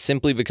lens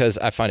simply because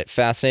I find it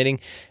fascinating.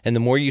 And the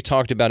more you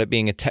talked about it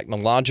being a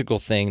technological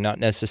thing, not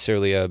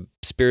necessarily a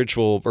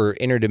spiritual or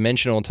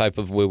interdimensional type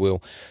of woo-woo,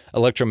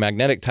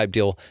 electromagnetic type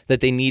deal, that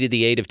they needed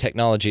the aid of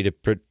technology to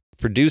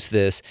produce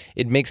this,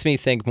 it makes me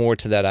think more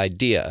to that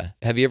idea.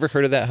 Have you ever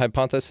heard of that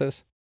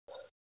hypothesis?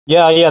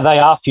 Yeah, they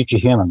are future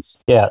humans.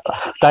 Yeah,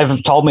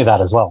 they've told me that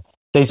as well.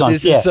 These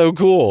ones, this is so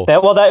cool.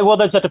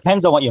 That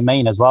depends on what you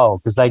mean as well,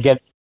 because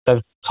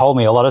they've told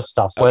me a lot of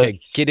stuff. Okay,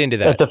 get into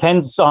that. It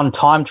depends on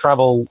time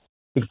travel.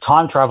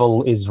 Time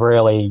travel is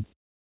really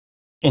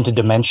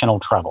interdimensional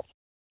travel,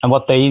 and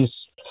what they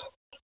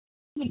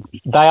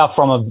are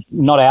from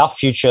not our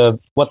future.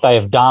 What they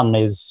have done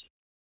is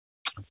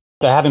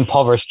they have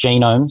impoverished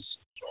genomes.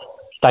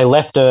 They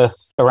left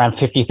Earth around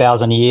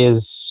 50,000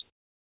 years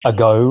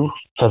ago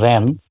for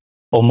them,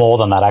 or more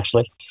than that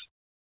actually,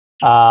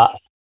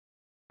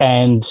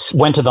 and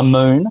went to the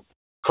moon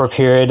for a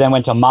period, then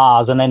went to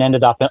Mars, and then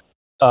ended up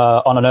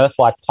on an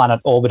Earth-like planet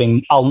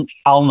orbiting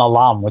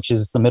Al-Nalam, which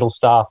is the middle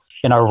star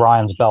in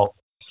Orion's belt.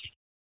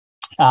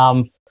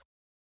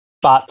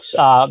 But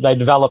they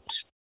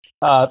developed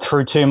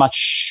through too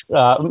much,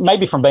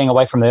 maybe from being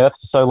away from the Earth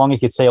for so long, you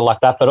could see it like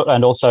that,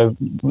 and also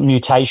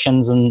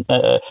mutations, and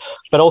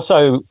but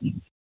also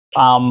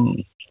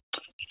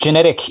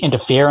genetic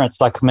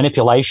interference, like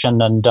manipulation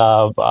and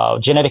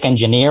genetic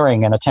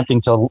engineering, and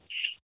attempting to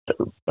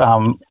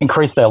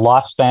increase their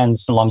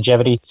lifespans and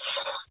longevity,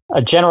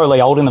 generally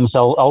altering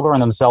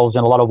themselves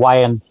in a lot of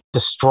way and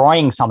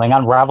destroying something,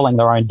 unraveling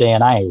their own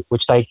DNA,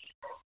 which they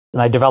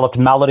developed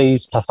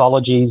maladies,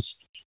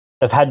 pathologies.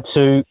 They've had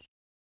to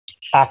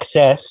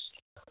access,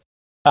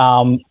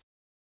 not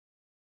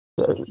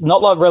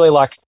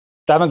like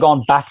they haven't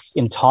gone back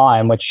in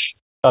time, which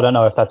I don't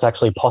know if that's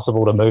actually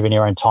possible to move in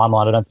your own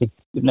timeline. I don't think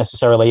it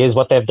necessarily is.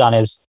 What they've done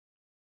is,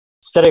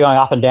 instead of going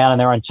up and down in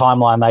their own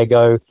timeline, they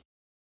go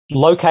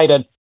locate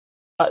a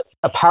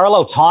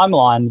parallel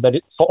timeline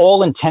that, for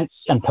all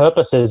intents and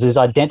purposes, is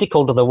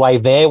identical to the way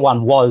their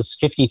one was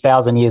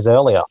 50,000 years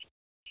earlier,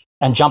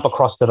 and jump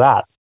across to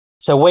that.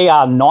 So we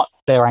are not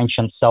their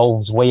ancient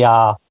selves. We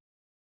are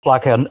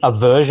like a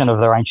version of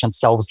their ancient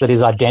selves that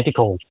is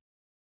identical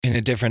in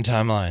a different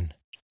timeline.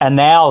 And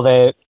now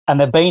but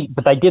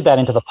they did that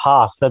into the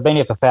past. They've been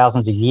here for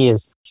thousands of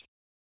years,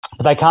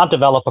 but they can't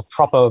develop a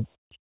proper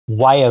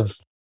way of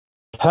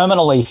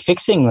permanently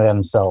fixing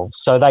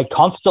themselves. So they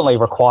constantly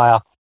require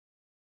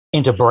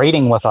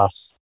interbreeding with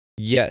us,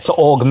 yes, to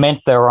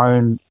augment their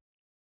own,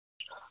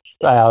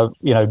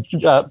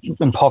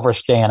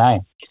 impoverished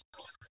DNA.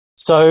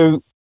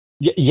 So,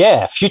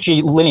 future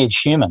lineage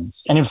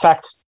humans. And in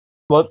fact,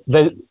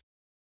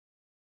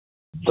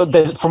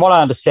 from what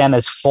I understand,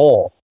 there's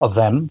 4 of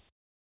them,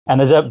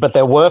 and but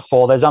there were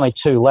 4. There's only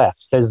 2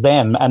 left. There's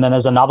them, and then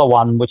there's another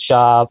one, which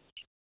are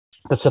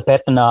the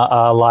Serpentina,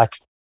 are like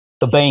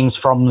the beings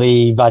from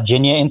the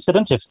Virginia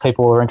incident. If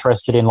people are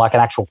interested in like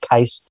an actual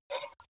case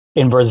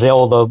in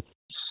Brazil,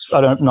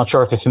 I'm not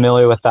sure if you're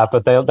familiar with that,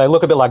 but they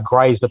look a bit like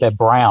greys, but they're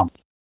brown,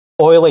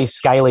 oily,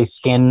 scaly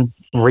skin,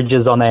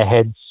 ridges on their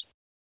heads,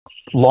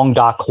 long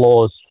dark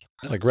claws.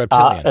 Like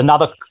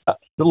reptilians.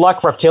 Like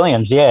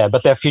reptilians, yeah,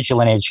 but they're future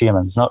lineage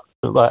humans, not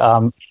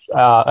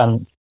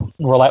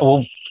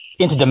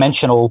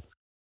interdimensional.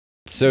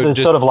 So they're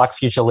sort of like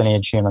future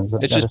lineage humans.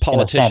 It's just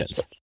politicians.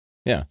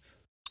 Yeah.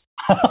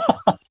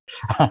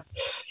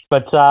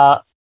 But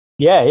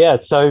yeah.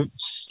 So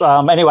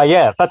anyway,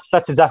 yeah, that's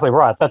exactly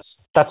right.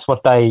 That's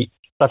what they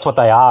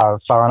are,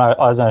 as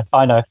far as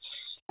I know.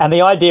 And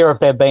the idea of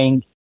there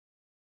being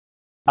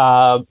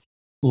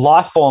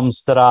life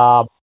forms that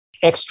are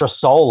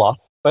extrasolar,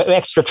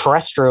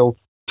 extraterrestrial,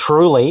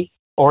 truly,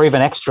 or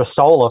even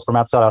extrasolar from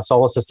outside our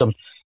solar system,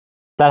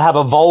 that have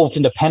evolved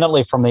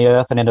independently from the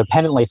Earth and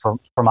independently from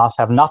us,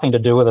 have nothing to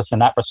do with us in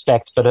that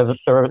respect, but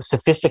are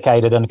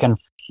sophisticated and can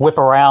whip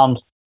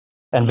around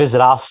and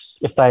visit us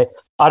if they.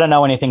 I don't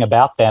know anything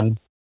about them,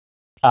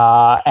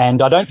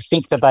 and I don't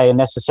think that they are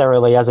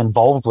necessarily as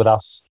involved with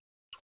us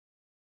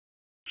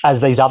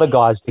as these other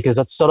guys, because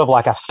it's sort of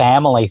like a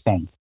family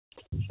thing.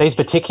 These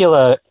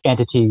particular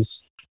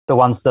entities, the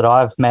ones that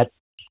I've met,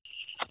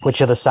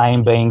 which are the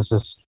same beings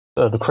as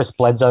the Chris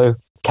Bledsoe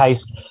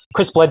case.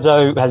 Chris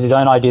Bledsoe has his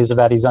own ideas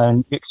about his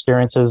own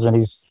experiences, and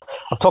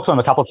I've talked to him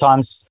a couple of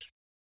times.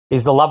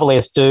 He's the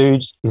loveliest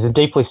dude. He's a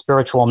deeply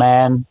spiritual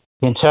man.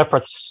 He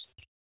interprets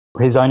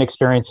his own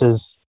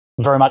experiences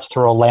very much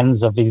through a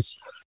lens of his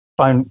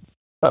own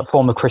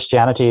form of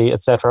Christianity,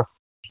 etc.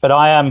 But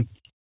I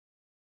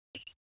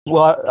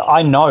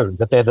know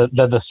that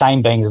they're the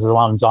same beings as the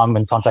ones I'm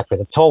in contact with.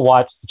 The tall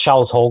whites, the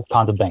Charles Hall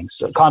kind of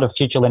beings, kind of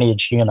future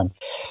lineage human.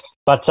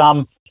 But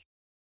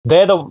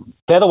they're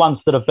the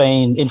ones that have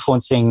been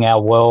influencing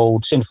our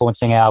world,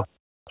 influencing our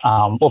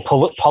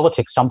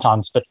politics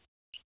sometimes, but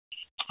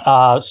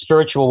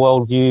spiritual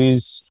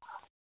worldviews,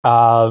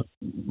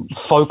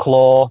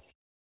 folklore,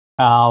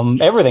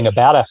 everything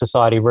about our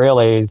society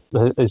really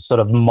is sort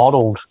of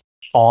modelled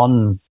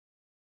on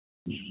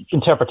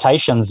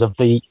interpretations of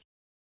the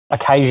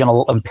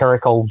occasional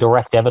empirical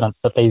direct evidence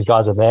that these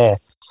guys are there.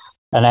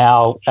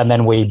 And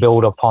then we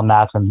build upon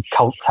that and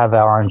have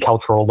our own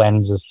cultural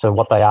lens as to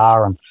what they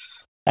are,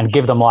 and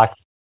give them, like,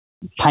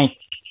 paint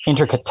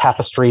intricate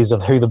tapestries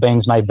of who the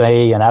beings may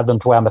be and add them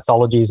to our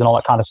mythologies and all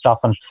that kind of stuff,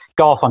 and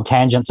go off on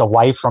tangents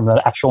away from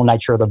the actual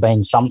nature of the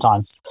beings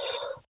sometimes.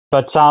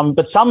 But some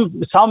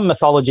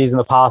mythologies in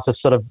the past have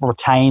sort of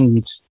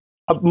retained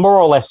more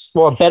or less,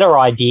 or a better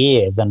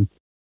idea than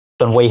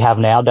we have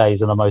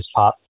nowadays, in the most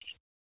part,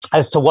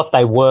 as to what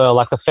they were.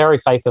 Like the fairy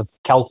faith of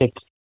Celtic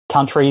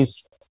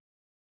countries,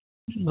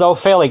 they were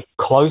fairly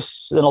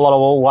close in a lot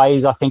of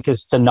ways, I think,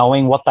 as to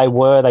knowing what they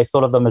were. They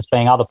thought of them as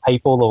being other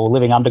people that were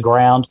living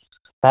underground.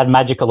 They had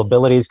magical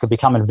abilities, could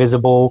become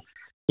invisible.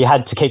 You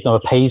had to keep them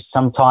appeased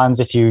sometimes.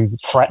 If you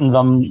threatened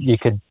them,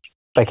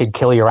 they could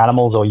kill your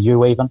animals, or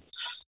you even.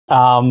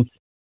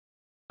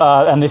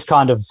 And this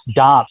kind of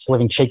dance,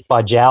 living cheek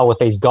by jowl with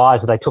these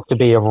guys that they took to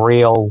be a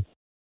real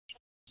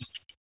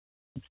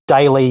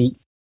daily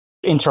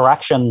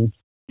interaction,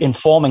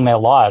 informing their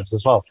lives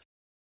as well.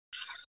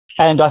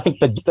 And I think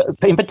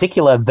in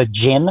particular, the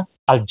jinn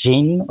of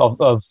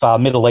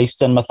Middle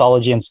Eastern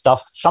mythology and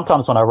stuff.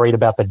 Sometimes when I read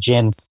about the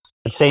jinn,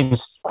 it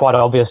seems quite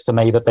obvious to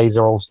me that these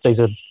are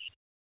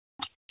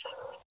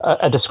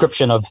a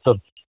description of the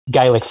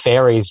Gaelic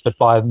fairies, but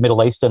by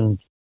Middle Eastern,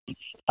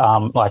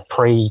 like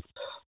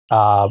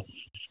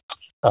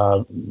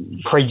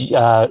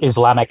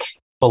pre-Islamic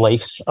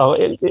beliefs.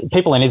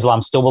 People in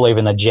Islam still believe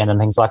in the jinn and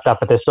things like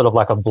that, but there's sort of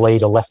like a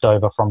bleed, a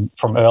leftover from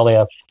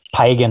earlier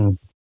pagan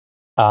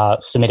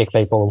Semitic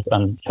people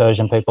and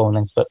Persian people and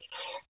things. But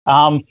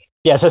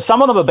so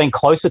some of them have been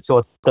closer to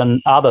it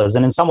than others,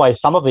 and in some ways,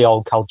 some of the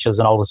old cultures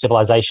and older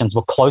civilizations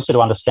were closer to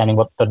understanding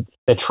what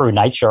their true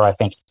nature, I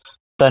think,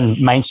 than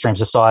mainstream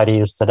society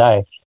is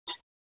today.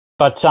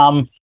 But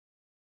I'm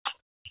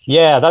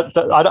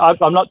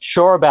not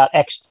sure about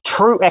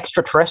true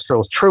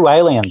extraterrestrials, true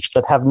aliens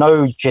that have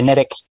no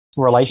genetic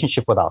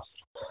relationship with us.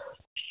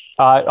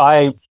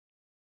 I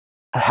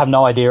have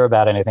no idea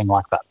about anything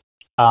like that.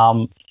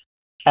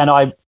 And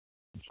I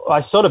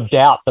sort of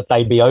doubt that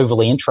they'd be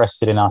overly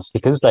interested in us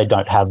because there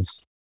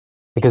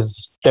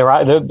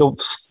are the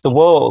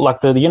world,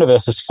 like the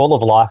universe is full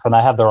of life, and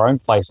they have their own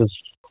places.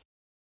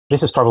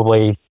 This is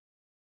probably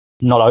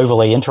not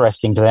overly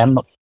interesting to them.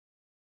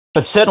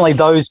 But certainly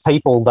those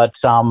people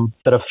that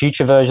are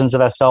future versions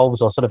of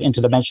ourselves, or sort of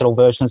interdimensional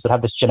versions that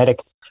have this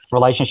genetic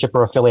relationship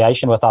or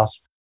affiliation with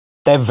us,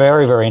 they're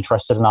very, very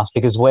interested in us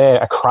because we're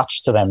a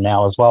crutch to them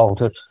now as well,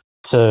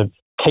 to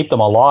keep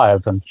them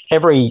alive. And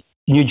every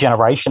new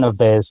generation of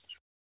theirs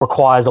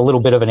requires a little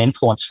bit of an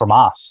influence from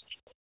us.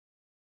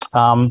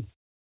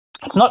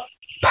 It's not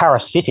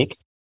parasitic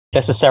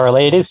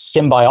necessarily. It is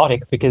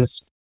symbiotic,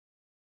 because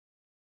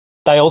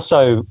they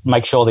also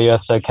make sure the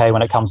Earth's okay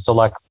when it comes to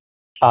like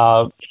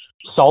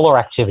solar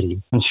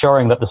activity,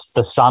 ensuring that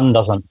the sun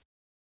doesn't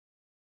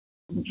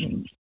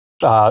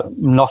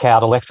knock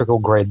out electrical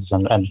grids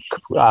and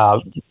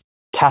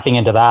tapping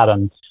into that,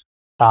 and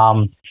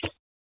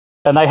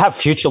they have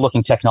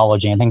future-looking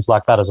technology and things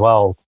like that as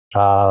well.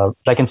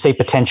 They can see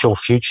potential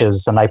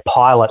futures, and they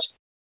pilot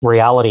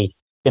reality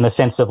in the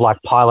sense of like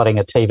piloting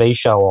a TV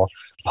show or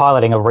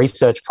piloting a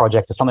research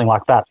project or something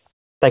like that.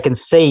 They can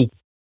see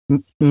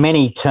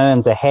many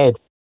turns ahead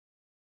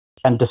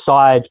and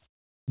decide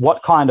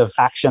what kind of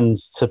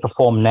actions to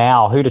perform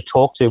now, who to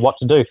talk to, what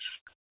to do.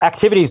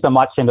 Activities that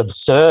might seem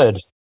absurd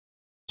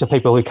to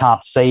people who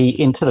can't see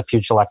into the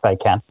future like they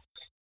can.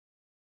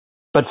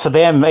 But for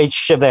them,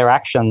 each of their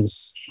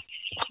actions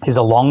is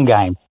a long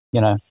game,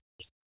 you know.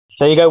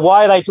 So you go,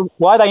 why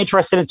are they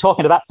interested in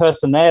talking to that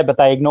person there, but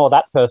they ignore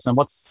that person?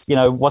 What's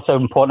so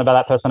important about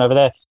that person over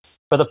there?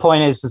 But the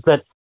point is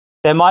that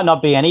there might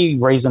not be any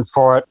reason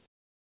for it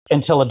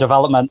until a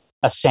development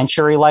a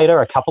century later,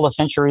 a couple of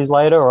centuries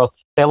later, or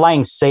they're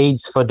laying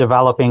seeds for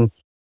developing.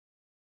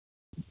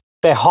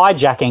 They're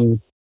hijacking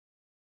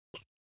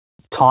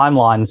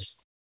timelines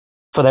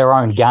for their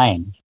own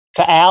gain.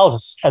 For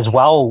ours as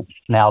well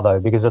now, though,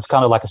 because it's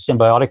kind of like a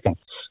symbiotic thing.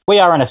 We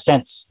are, in a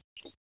sense,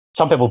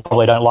 some people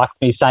probably don't like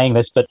me saying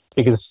this, but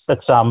because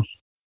it's a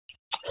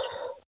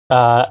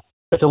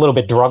little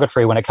bit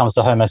derogatory when it comes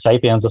to Homo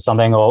sapiens or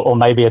something, or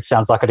maybe it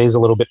sounds like it is a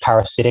little bit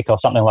parasitic or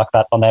something like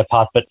that on their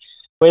part, but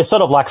we're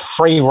sort of like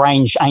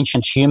free-range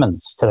ancient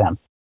humans to them,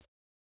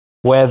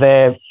 where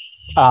they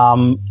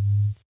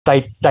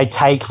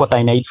take what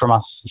they need from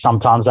us.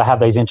 Sometimes they have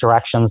these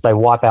interactions, they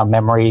wipe our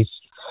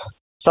memories.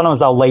 Sometimes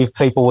they'll leave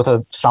people with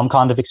some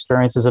kind of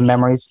experiences and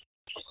memories.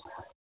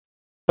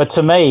 But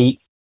to me,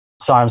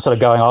 sorry, I'm sort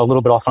of going a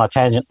little bit off on a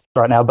tangent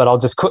right now, but I'll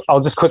just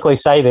quickly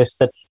say this,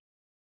 that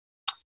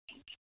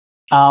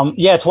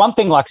it's one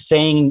thing like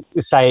seeing,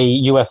 say,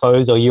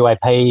 UFOs or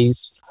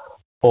UAPs,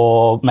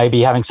 or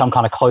maybe having some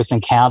kind of close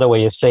encounter where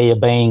you see a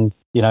being,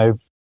 you know,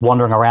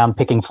 wandering around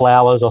picking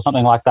flowers or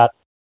something like that,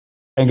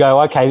 and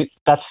go, okay,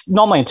 that's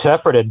normally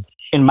interpreted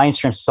in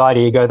mainstream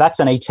society. You go, that's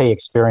an ET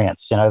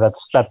experience, you know, that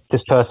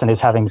this person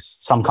is having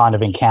some kind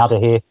of encounter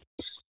here.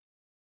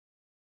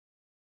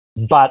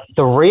 But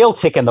the real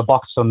tick in the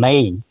box for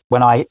me,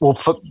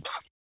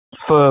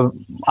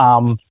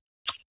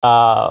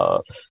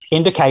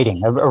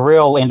 indicating a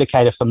real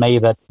indicator for me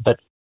that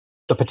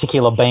the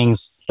particular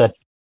beings that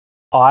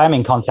I am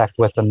in contact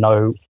with and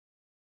know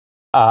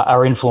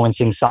are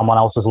influencing someone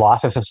else's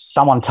life. If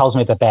someone tells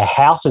me that their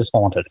house is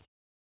haunted,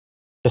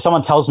 if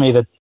someone tells me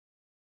that,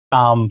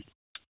 that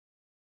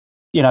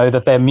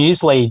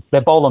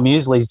their bowl of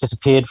muesli's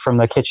disappeared from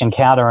the kitchen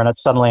counter and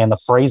it's suddenly in the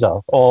freezer,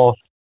 or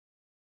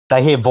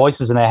they hear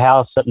voices in their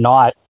house at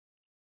night,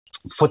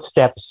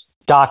 footsteps,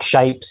 dark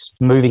shapes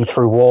moving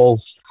through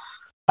walls,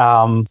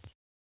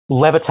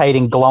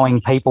 levitating,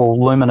 glowing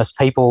people, luminous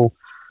people,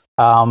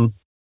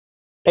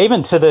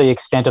 even to the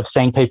extent of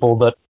seeing people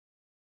that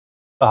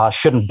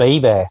shouldn't be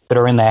there, that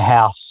are in their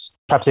house,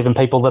 perhaps even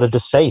people that are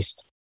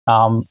deceased,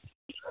 and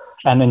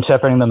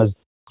interpreting them as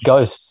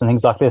ghosts and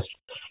things like this.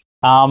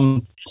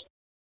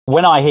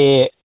 When I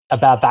hear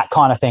about that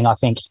kind of thing, I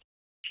think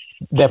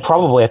they're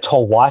probably a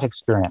tall white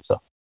experiencer.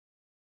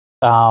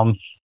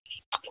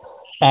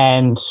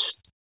 And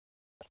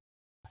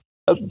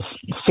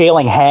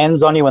feeling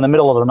hands on you in the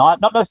middle of the night,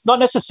 not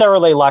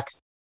necessarily like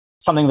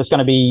something that's going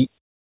to be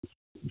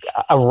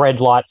a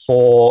red light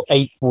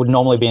would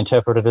normally be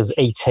interpreted as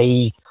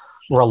ET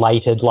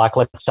related, like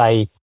let's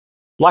say,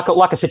 like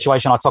a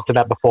situation I talked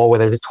about before where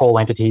there's tall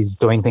entities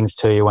doing things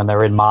to you and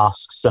they're in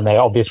masks and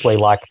they're obviously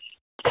like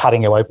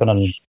cutting you open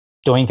and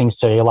doing things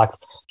to you, like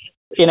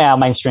in our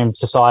mainstream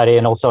society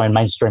and also in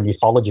mainstream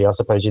ufology, I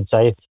suppose you'd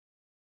say.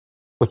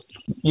 Which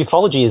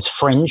ufology is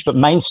fringe, but the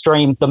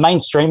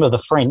mainstream of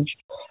the fringe,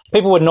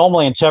 people would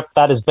normally interpret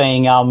that as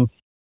being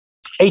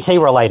ET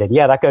related.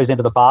 Yeah, that goes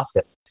into the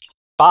basket.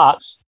 But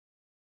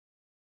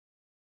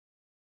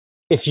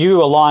if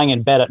you are lying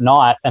in bed at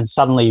night and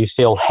suddenly you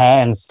feel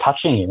hands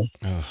touching you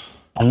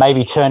and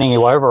maybe turning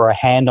you over, or a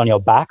hand on your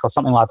back or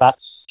something like that,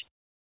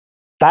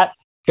 that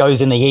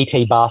goes in the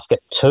ET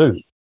basket too.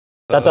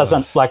 That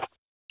doesn't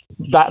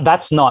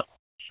that's not.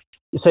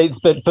 See,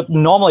 but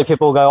normally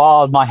people will go,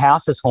 oh, my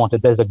house is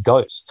haunted, there's a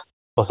ghost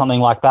or something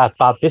like that.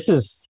 But this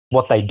is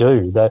what they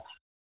do.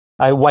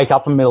 I wake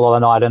up in the middle of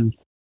the night and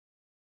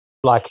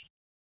like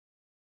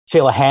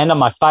feel a hand on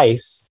my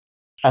face,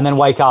 and then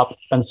wake up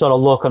and sort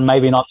of look and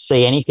maybe not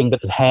see anything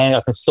but the hand.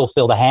 I can still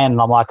feel the hand,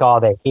 and I'm like,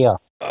 oh, they're here.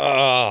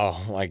 Oh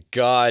my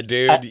God,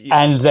 dude.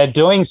 And they're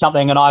doing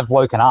something, and I've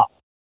woken up,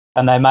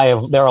 and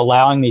they're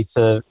allowing me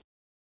to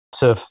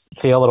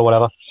feel it or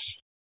whatever.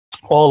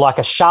 Or like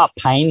a sharp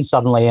pain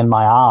suddenly in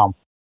my arm,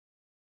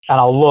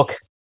 and I'll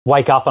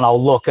wake up and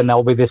I'll look, and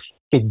there'll be this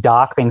big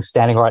dark thing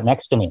standing right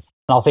next to me. And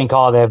I'll think,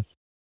 oh, they're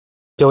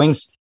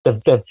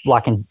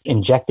like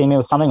injecting me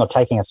with something or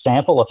taking a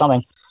sample or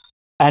something.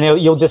 And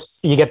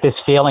you get this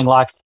feeling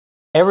like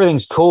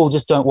everything's cool,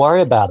 just don't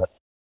worry about it.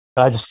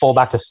 And I just fall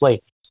back to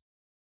sleep.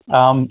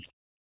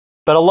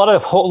 But a lot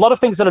of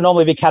things that are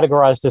normally be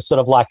categorized as sort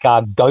of like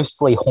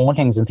ghostly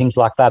hauntings and things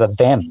like that are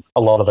them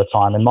a lot of the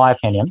time, in my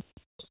opinion,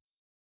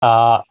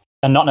 and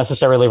not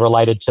necessarily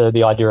related to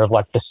the idea of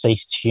like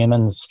deceased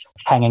humans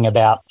hanging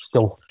about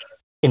still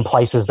in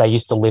places they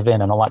used to live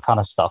in and all that kind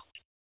of stuff.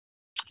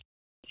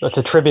 It's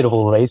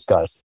attributable to these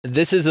guys.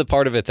 This is the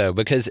part of it, though,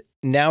 because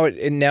now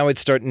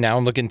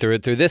I'm looking through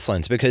it through this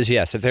lens. Because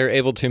yes, if they're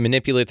able to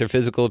manipulate their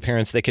physical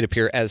appearance, they can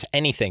appear as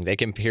anything. They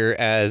can appear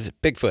as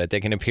Bigfoot. They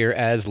can appear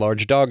as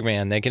Large Dog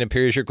Man. They can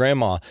appear as your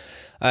grandma.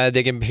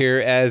 They can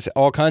appear as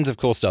all kinds of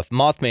cool stuff.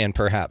 Mothman,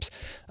 perhaps.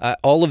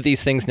 All of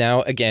these things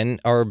now, again,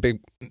 are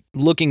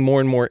looking more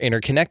and more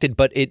interconnected,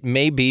 but it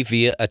may be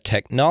via a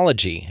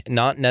technology,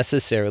 not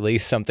necessarily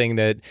something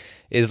that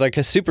is like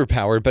a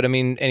superpower. But I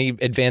mean, any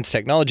advanced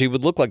technology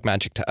would look like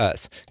magic to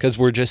us because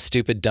we're just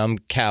stupid, dumb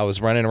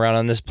cows running around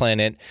on this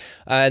planet.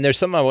 And there's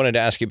something I wanted to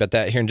ask you about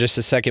that here in just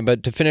a second.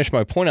 But to finish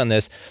my point on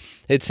this,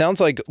 it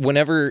sounds like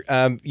whenever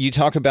you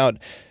talk about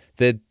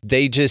that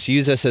they just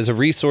use us as a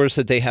resource,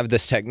 that they have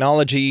this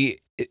technology.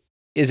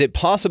 Is it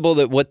possible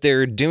that what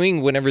they're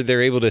doing whenever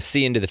they're able to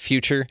see into the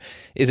future,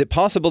 is it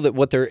possible that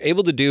what they're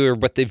able to do or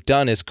what they've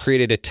done is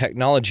created a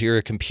technology or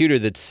a computer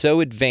that's so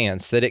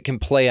advanced that it can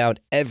play out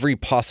every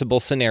possible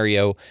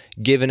scenario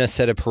given a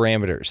set of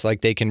parameters?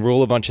 Like they can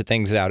rule a bunch of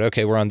things out.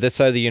 Okay, we're on this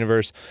side of the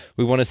universe.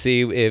 We want to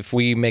see if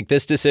we make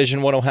this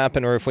decision, what will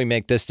happen, or if we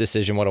make this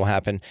decision, what will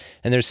happen.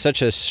 And there's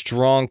such a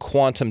strong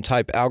quantum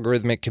type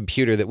algorithmic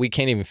computer that we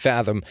can't even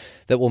fathom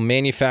that will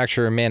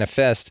manufacture or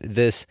manifest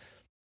this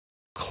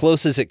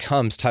close as it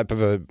comes type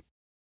of a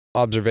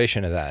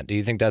observation of that. Do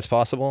you think that's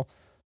possible?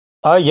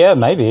 Oh yeah,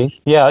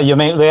 maybe. Yeah, you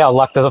mean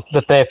like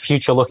that their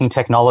future-looking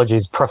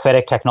technologies,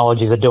 prophetic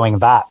technologies, are doing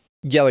that?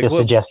 Yeah, like you're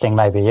suggesting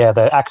maybe. Yeah,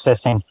 they're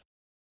accessing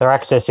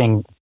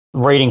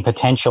reading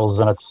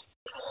potentials, and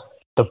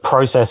the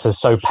process is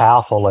so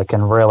powerful it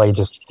can really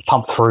just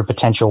pump through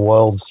potential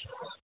worlds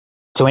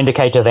to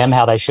indicate to them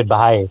how they should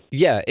behave.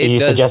 Yeah, you're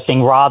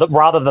suggesting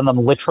rather than them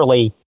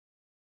literally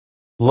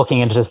looking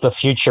into just the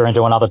future,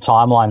 into another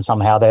timeline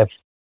somehow, they're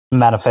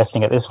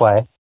manifesting it this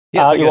way.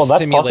 Yeah, it's like a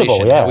that's simulation.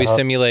 possible, yeah. How we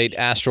simulate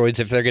asteroids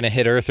if they're going to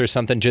hit Earth or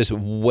something, just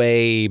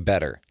way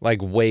better,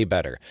 like way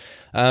better.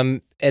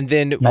 And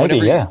then maybe,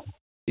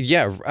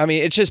 yeah, I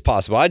mean, it's just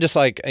possible. I just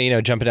like,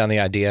 jumping down the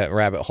idea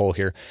rabbit hole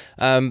here.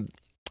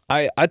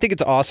 I think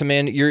it's awesome,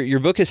 man. Your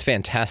book is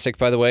fantastic,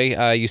 by the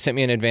way. You sent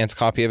me an advanced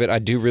copy of it. I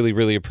do really,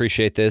 really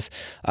appreciate this.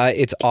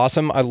 It's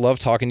awesome. I love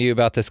talking to you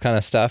about this kind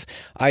of stuff.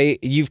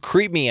 You've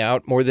creeped me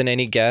out more than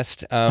any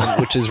guest,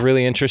 which is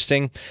really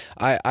interesting.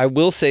 I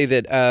will say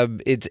that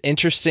it's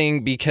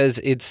interesting because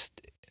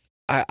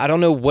I don't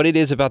know what it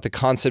is about the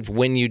concept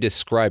when you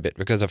describe it,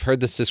 because I've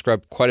heard this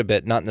described quite a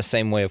bit, not in the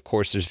same way, of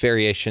course. There's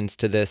variations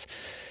to this.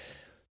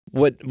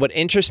 What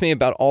interests me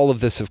about all of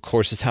this, of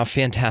course, is how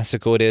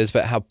fantastical it is,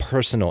 but how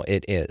personal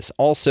it is.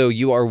 Also,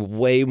 you are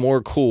way more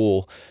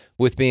cool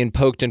with being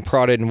poked and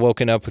prodded and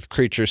woken up with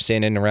creatures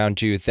standing around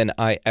you than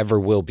I ever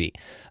will be.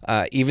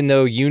 Even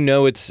though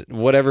it's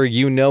whatever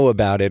you know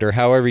about it or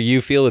however you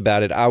feel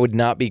about it, I would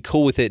not be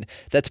cool with it.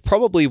 That's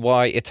probably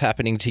why it's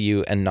happening to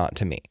you and not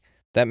to me.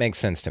 That makes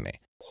sense to me.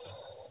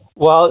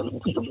 Well,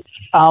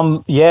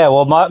 yeah.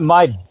 Well,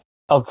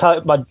 I'll tell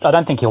you, I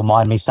don't think he'll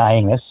mind me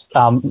saying this.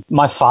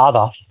 My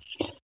father,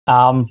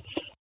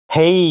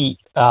 he,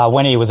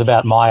 when he was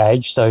about my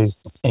age, so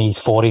in his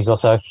 40s or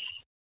so,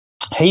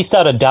 he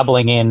started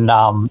dabbling in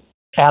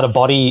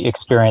out-of-body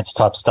experience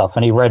type stuff,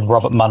 and he read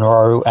Robert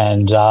Monroe,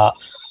 and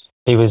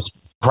he was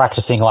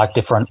practicing like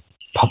different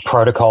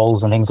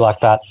protocols and things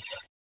like that,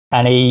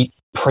 and he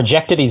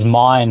projected his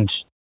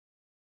mind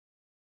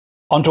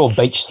onto a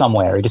beach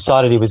somewhere. He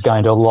decided he was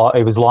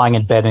lying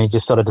in bed, and he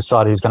just sort of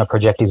decided he was going to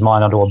project his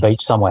mind onto a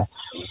beach somewhere.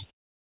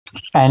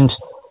 And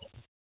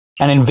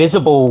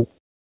invisible,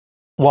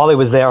 while he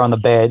was there on the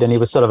bed, and he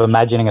was sort of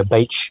imagining a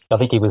beach, I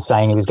think he was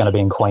saying he was going to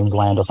be in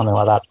Queensland or something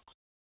like that.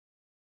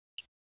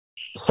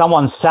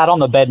 Someone sat on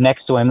the bed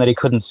next to him that he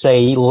couldn't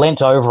see,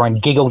 leant over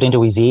and giggled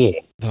into his ear.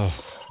 Oh,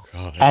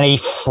 God. And he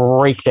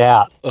freaked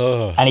out.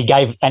 Ugh. And he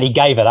gave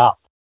it up.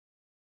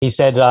 He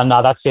said,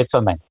 no, that's it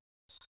for me.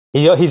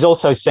 He's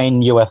also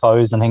seen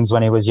UFOs and things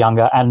when he was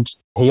younger, and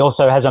he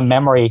also has a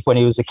memory when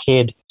he was a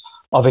kid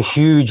of a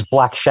huge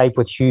black shape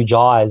with huge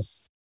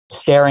eyes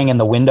staring in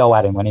the window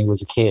at him when he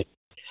was a kid.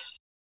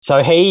 So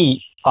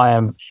I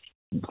am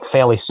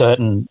fairly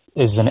certain,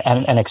 is an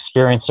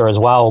experiencer as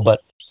well,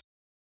 but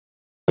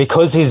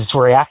because his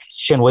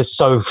reaction was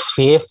so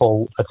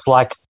fearful, it's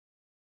like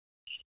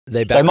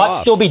they might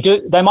still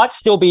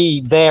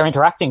be there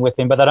interacting with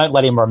him, but they don't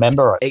let him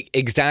remember it.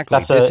 Exactly.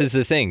 This is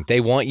the thing. They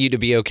want you to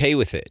be okay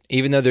with it,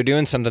 even though they're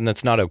doing something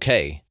that's not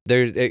okay.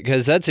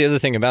 Because that's the other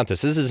thing about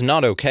this. This is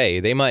not okay.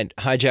 They might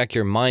hijack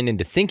your mind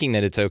into thinking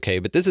that it's okay,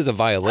 but this is a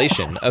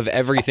violation of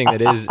everything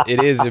that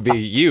it is to be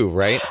you,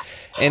 right?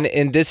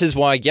 And this is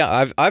why,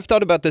 yeah, I've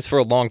thought about this for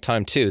a long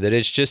time too, that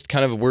it's just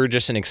kind of, we're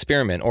just an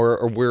experiment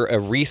or we're a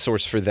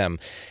resource for them.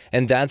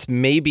 And that's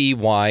maybe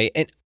why,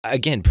 and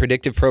again,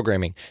 predictive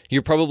programming.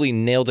 You probably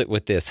nailed it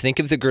with this. Think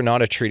of the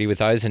Granada Treaty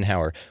with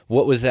Eisenhower.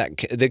 What was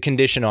that the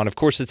condition on? Of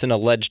course, it's an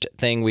alleged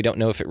thing. We don't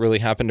know if it really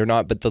happened or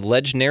not, but the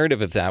alleged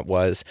narrative of that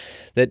was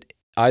that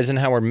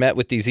Eisenhower met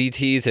with these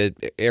ETs at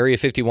Area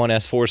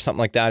 51S4, something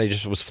like that. He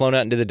just was flown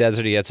out into the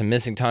desert. He had some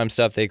missing time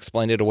stuff. They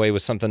explained it away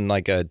with something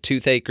like a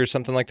toothache or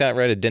something like that,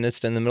 right? A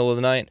dentist in the middle of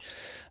the night.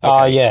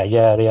 Oh, Okay.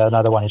 yeah,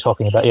 another one you're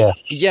talking about, yeah.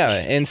 Yeah,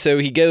 and so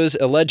he goes,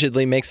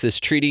 allegedly makes this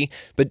treaty,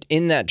 but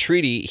in that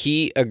treaty,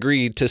 he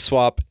agreed to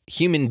swap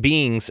human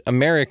beings,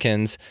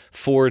 Americans,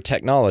 for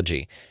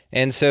technology.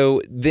 And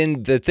so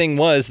then the thing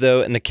was,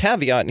 though, and the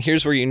caveat, and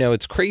here's where you know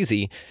it's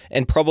crazy,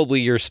 and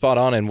probably you're spot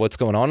on in what's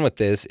going on with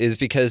this, is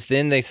because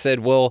then they said,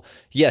 well,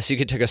 yes, you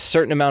could take a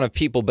certain amount of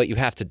people, but you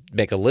have to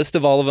make a list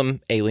of all of them.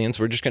 Aliens,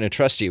 we're just going to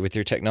trust you with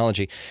your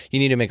technology. You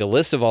need to make a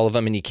list of all of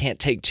them, and you can't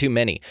take too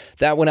many.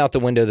 That went out the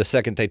window the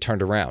second they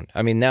turned around.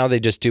 I mean, now they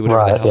just do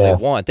whatever the hell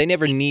they want. They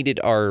never needed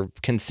our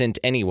consent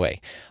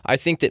anyway. I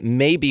think that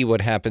maybe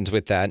what happens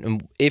with that,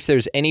 and if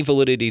there's any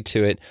validity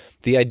to it,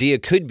 the idea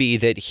could be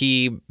that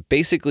he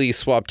basically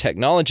swapped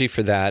technology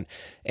for that,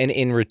 and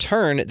in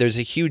return, there's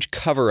a huge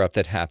cover-up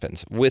that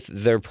happens with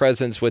their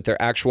presence, with their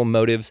actual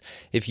motives.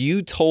 If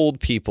you told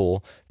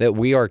people that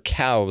we are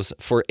cows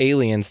for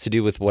aliens to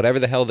do with whatever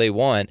the hell they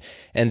want,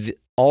 and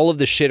all of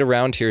the shit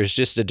around here is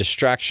just a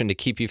distraction to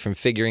keep you from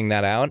figuring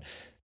that out,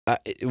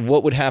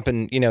 what would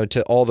happen,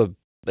 to all the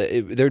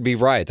there'd be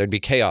riot, there'd be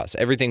chaos.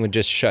 Everything would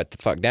just shut the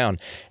fuck down.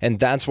 And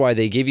that's why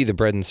they give you the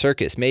bread and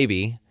circus,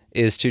 maybe,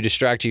 is to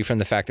distract you from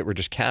the fact that we're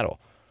just cattle.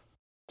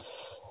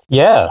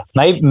 Yeah,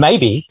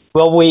 maybe.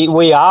 Well,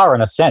 we are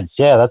in a sense.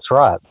 Yeah, that's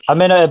right. I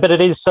mean, but it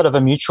is sort of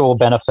a mutual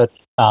benefit.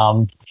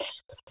 And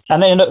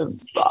then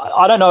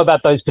I don't know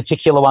about those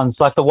particular ones,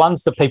 like the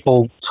ones that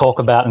people talk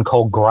about and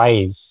call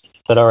greys,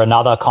 that are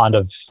another kind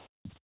of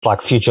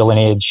like future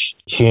lineage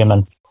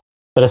human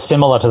that are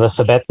similar to the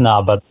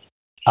Sabetna, but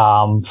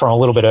from a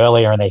little bit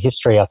earlier in their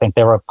history. I think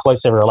they were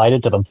closely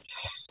related to them.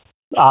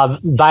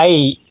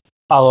 They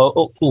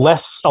are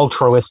less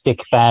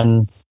altruistic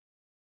than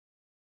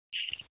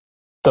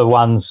the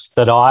ones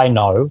that I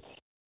know,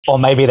 or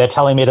maybe they're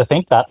telling me to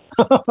think that.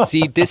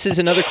 See, this is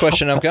another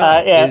question I've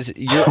got, is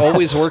you're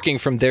always working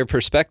from their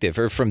perspective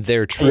or from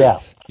their truth. Yeah.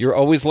 You're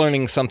always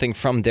learning something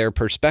from their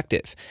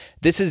perspective.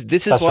 This is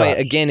That's why, right.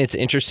 Again, it's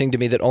interesting to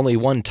me that only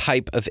one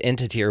type of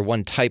entity or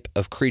one type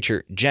of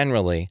creature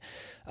generally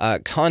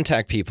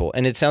contact people.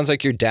 And it sounds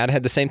like your dad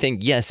had the same thing.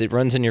 Yes, it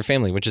runs in your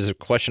family, which is a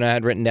question I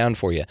had written down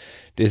for you.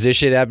 Does this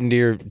shit happen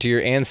to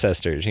your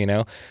ancestors,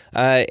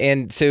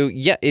 And so,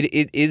 yeah,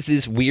 it is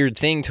this weird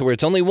thing to where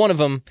it's only one of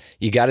them.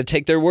 You got to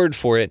take their word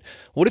for it.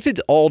 What if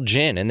it's all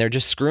jinn and they're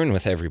just screwing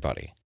with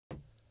everybody?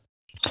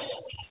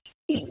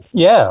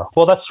 Yeah,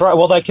 well, that's right.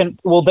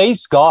 Well,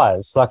 these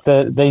guys, like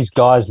these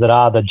guys that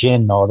are the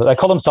jinn, or they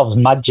call themselves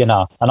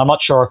Majina, and I'm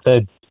not sure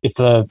if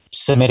the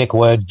Semitic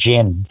word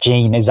jinn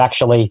is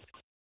actually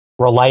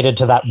related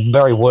to that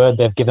very word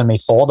they've given me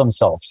for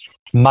themselves,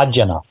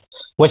 Majina,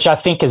 which I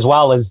think as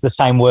well is the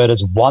same word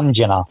as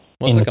Wanjina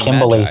in like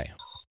Kimberley.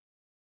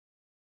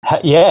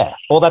 Yeah,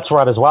 well, that's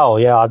right as well.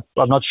 Yeah,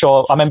 I'm not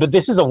sure. I mean, but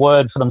this is a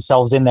word for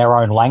themselves in their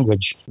own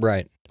language.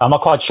 Right. I'm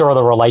not quite sure of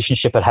the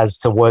relationship it has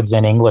to words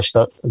in English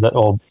that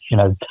or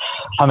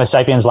Homo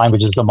sapiens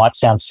languages that might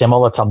sound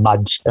similar to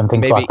mudge and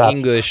things like that. Maybe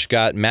English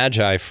got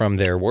magi from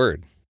their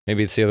word.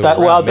 Maybe it's the other way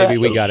around. Well, maybe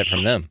we got it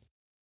from them.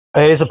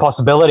 It is a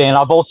possibility, and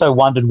I've also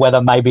wondered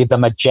whether maybe the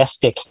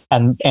majestic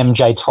and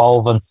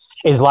MJ12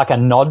 is like a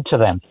nod to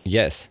them.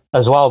 Yes.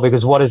 As well,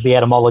 because what is the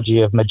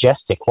etymology of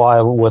majestic?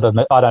 Why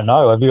were I don't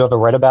know. Have you ever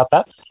read about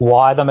that?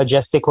 Why the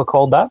majestic were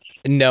called that?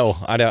 No,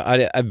 I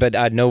don't. But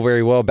I know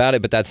very well about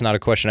it. But that's not a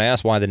question I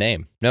asked. Why the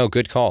name? No,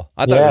 good call.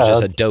 I thought it was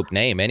just a dope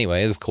name.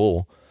 Anyway, it's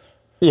cool.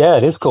 Yeah,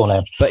 it is cool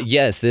name. But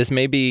yes, they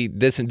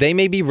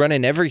may be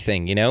running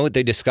everything,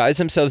 They disguise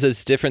themselves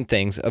as different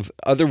things of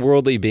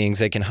otherworldly beings.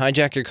 They can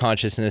hijack your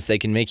consciousness. They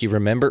can make you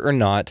remember or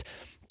not.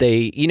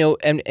 They,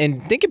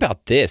 and think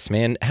about this,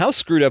 man. How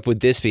screwed up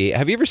would this be?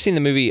 Have you ever seen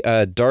the movie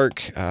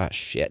Dark?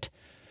 Shit.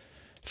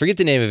 Forget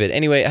the name of it.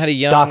 Anyway, it had a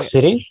young... Dark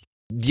City?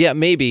 Yeah,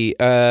 maybe.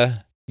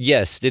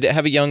 Yes. Did it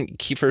have a young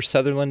Kiefer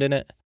Sutherland in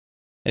it?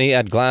 And he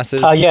had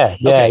glasses? Yeah.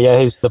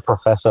 He's the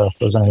professor,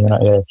 wasn't he?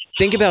 Yeah.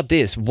 Think about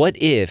this. What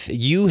if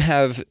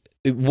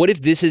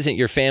this isn't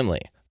your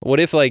family?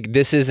 What if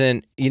this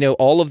isn't,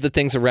 all of the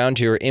things around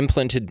you are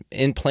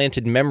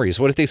implanted memories?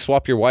 What if they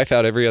swap your wife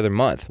out every other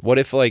month? What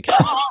if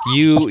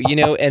you,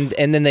 and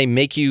then they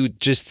make you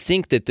just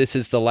think that this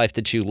is the life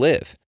that you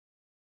live?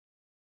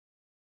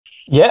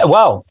 Yeah,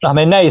 well, I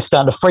mean, now you're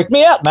starting to freak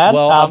me out, man.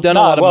 Well, I've done a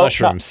lot of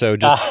mushrooms, so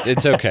just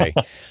it's okay.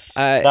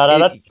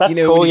 That's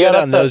cool. When you go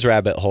down those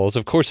rabbit holes,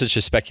 of course, it's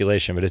just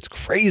speculation, but it's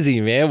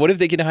crazy, man. What if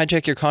they can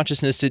hijack your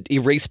consciousness to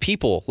erase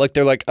people?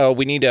 They're like, oh,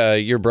 we need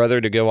your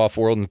brother to go off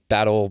world and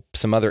battle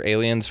some other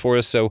aliens for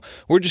us, so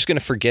we're just going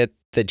to forget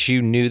that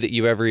you knew that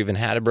you ever even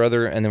had a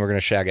brother, and then we're going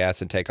to shag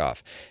ass and take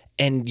off.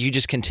 And you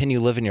just continue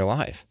living your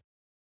life.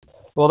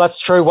 Well, that's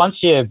true.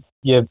 Once you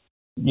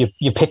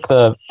you pick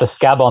the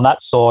scab on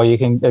that saw,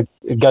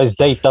 it goes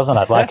deep, doesn't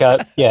it? Like,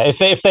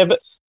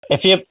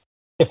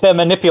 if they're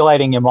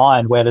manipulating your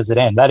mind, where does it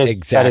end? That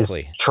is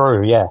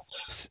true. Yeah.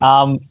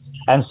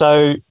 And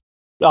so,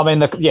 I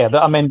mean,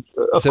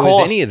 of so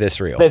course, is any of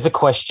this real? There's a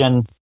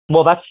question.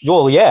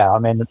 Well, yeah. I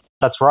mean,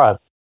 that's right.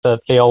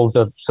 The old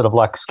sort of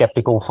like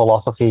skeptical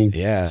philosophy.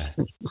 Yeah.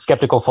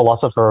 Skeptical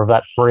philosopher of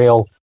that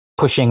real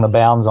pushing the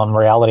bounds on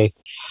reality.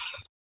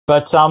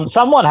 But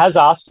someone has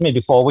asked me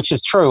before, which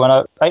is true,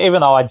 and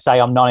even though I'd say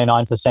I'm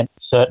 99%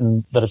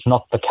 certain that it's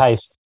not the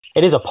case,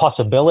 it is a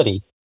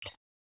possibility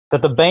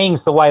that the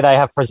beings, the way they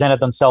have presented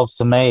themselves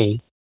to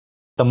me,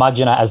 the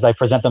Majjana as they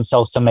present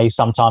themselves to me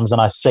sometimes, and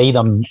I see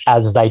them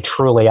as they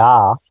truly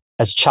are,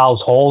 as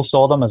Charles Hall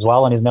saw them as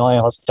well in his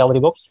Millennial Hospitality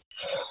books.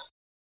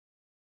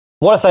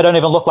 What if they don't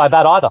even look like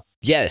that either?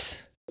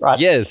 Yes. Right.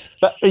 Yes.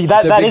 But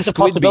that is a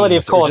possibility,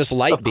 of course. Just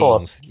light of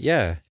course. beings.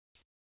 Yeah.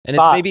 And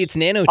maybe it's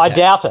nanotech. I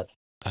doubt it.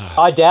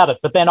 I doubt it,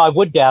 but then I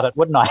would doubt it,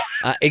 wouldn't I?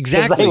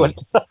 Exactly.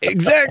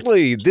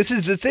 Exactly. This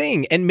is the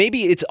thing. And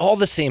maybe it's all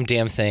the same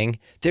damn thing.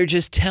 They're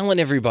just telling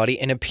everybody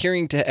and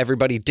appearing to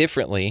everybody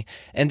differently.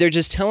 And they're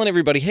just telling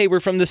everybody, hey,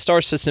 we're from the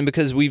star system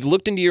because we've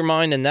looked into your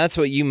mind and that's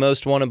what you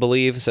most want to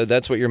believe. So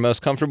that's what you're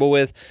most comfortable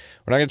with.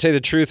 We're not going to tell you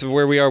the truth of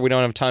where we are. We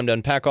don't have time to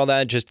unpack all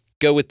that. Just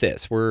go with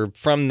this. We're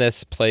from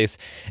this place.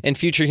 And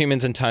future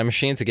humans and time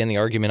machines, again, the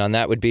argument on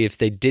that would be if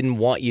they didn't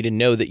want you to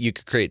know that you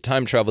could create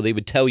time travel, they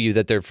would tell you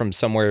that they're from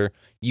somewhere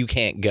you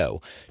can't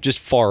go, just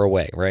far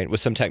away, right?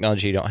 With some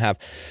technology you don't have.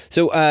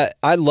 So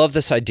I love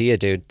this idea,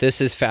 dude. This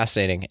is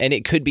fascinating. And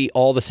it could be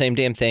all the same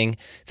damn thing.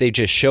 They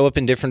just show up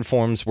in different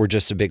forms. We're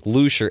just a big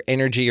loosh or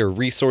energy or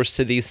resource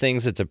to these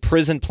things. It's a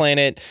prison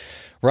planet.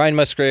 Ryan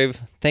Musgrave,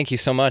 thank you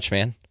so much,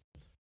 man.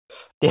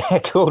 Yeah,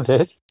 cool,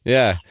 dude.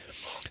 Yeah.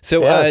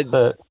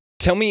 So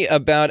tell me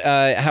about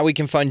how we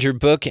can find your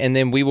book, and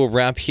then we will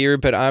wrap here.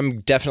 But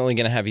I'm definitely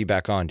going to have you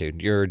back on,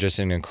 dude. You're just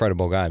an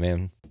incredible guy,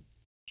 man.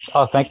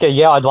 Oh, thank you.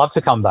 Yeah, I'd love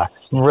to come back.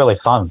 It's really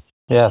fun.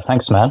 Yeah,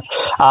 thanks, man.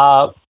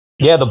 The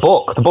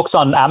book's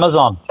on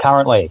Amazon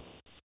currently,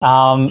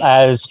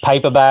 as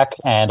paperback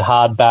and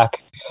hardback,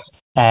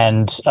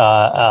 and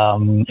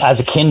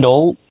as a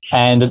Kindle,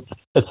 and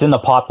it's in the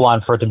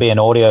pipeline for it to be an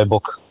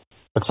audiobook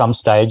at some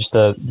stage.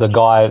 There's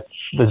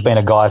been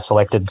a guy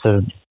selected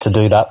to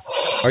do that.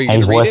 Are you? And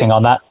he's working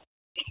on that.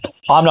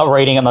 I'm not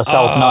reading it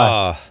myself.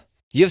 No.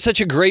 You have such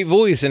a great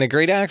voice and a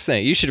great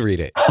accent. You should read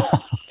it.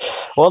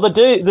 Well, the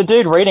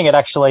dude reading it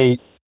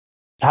actually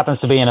happens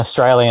to be an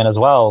Australian as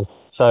well,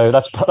 so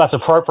that's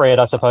appropriate,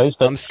 I suppose.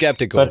 But I'm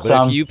skeptical. But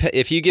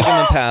if you give him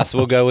a pass,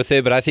 we'll go with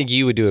it. But I think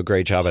you would do a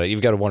great job at it. You've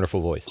got a wonderful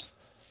voice.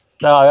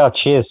 Oh,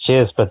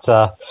 cheers. But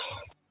so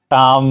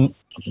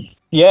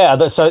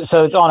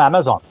it's on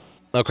Amazon.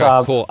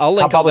 Okay, cool. I'll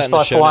link all that in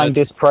the show Flying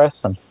notes. Disc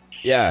Press.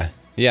 Yeah.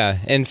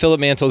 And Philip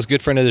Mantle is a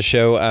good friend of the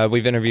show.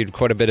 We've interviewed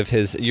quite a bit of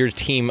your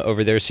team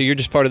over there. So you're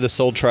just part of the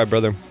Soul Tribe,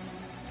 brother.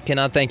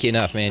 Cannot thank you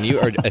enough, man. You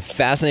are a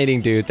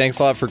fascinating dude. Thanks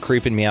a lot for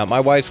creeping me out. My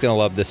wife's going to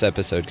love this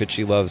episode because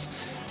she loves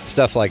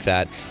stuff like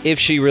that. If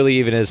she really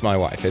even is my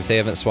wife, if they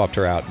haven't swapped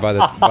her out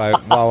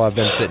while I've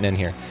been sitting in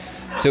here.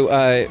 So,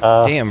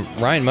 damn,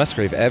 Ryan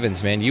Musgrave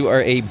Evans, man, you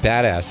are a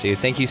badass, dude.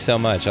 Thank you so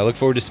much. I look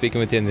forward to speaking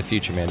with you in the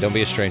future, man. Don't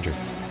be a stranger.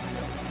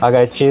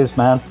 Okay, cheers,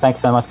 man.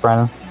 Thanks so much,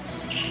 Brandon.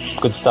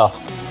 Good stuff.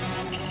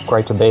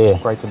 Great to be here.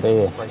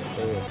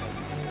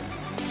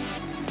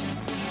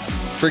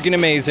 Freaking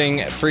amazing,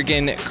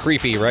 freaking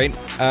creepy, right?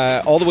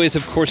 All the ways,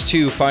 of course,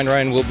 to find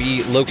Ryan will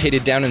be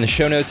located down in the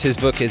show notes. His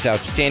book is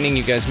outstanding.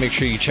 You guys make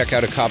sure you check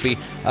out a copy.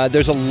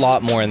 There's a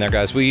lot more in there,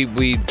 guys.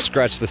 We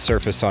scratched the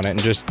surface on it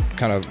and just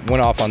kind of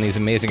went off on these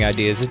amazing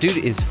ideas. The dude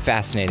is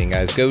fascinating,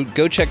 guys.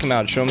 Go check him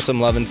out. Show him some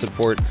love and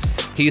support.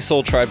 He's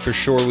Soul Tribe for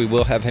sure. We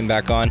will have him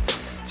back on.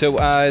 So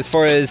as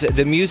far as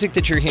the music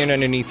that you're hearing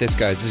underneath this,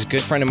 guys, this is a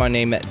good friend of mine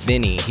named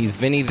Vinny. He's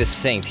Vinny the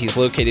Saint. He's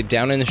located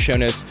down in the show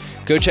notes.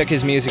 Go check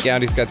his music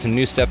out. He's got some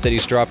new stuff that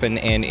he's dropping,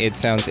 and it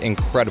sounds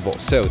incredible.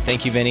 So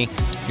thank you, Vinny.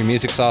 Your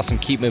music's awesome.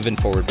 Keep moving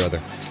forward,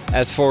 brother.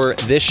 As for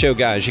this show,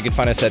 guys, you can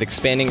find us at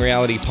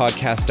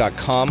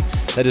expandingrealitypodcast.com.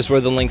 That is where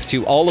the links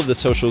to all of the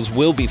socials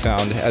will be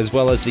found, as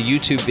well as the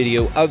YouTube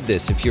video of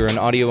this. If you're an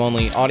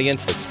audio-only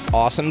audience, that's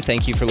awesome.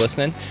 Thank you for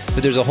listening.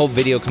 But there's a whole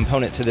video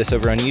component to this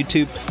over on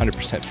YouTube,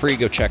 100% free.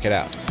 Go check it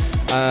out.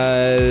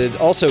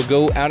 Also,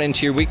 go out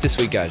into your week this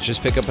week, guys.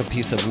 Just pick up a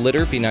piece of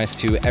litter. Be nice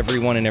to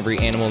everyone and every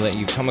animal that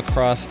you come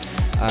across.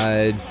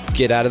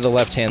 Get out of the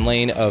left-hand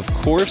lane, of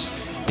course.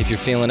 If you're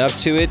feeling up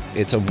to it,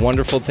 it's a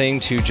wonderful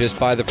thing to just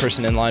buy the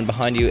person in line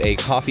behind you a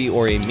coffee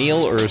or a meal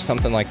or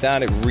something like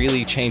that. It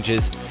really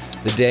changes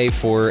the day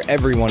for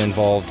everyone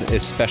involved,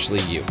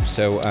 especially you.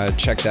 So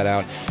check that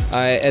out.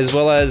 As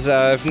well as,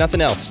 if nothing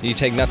else, you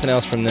take nothing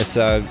else from this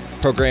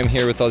program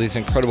here with all these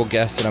incredible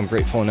guests that I'm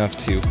grateful enough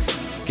to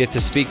get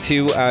to speak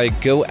to.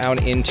 Go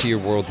out into your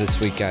world this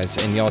week, guys,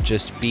 and y'all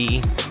just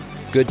be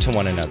good to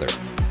one another.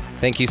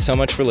 Thank you so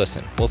much for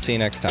listening. We'll see you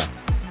next time.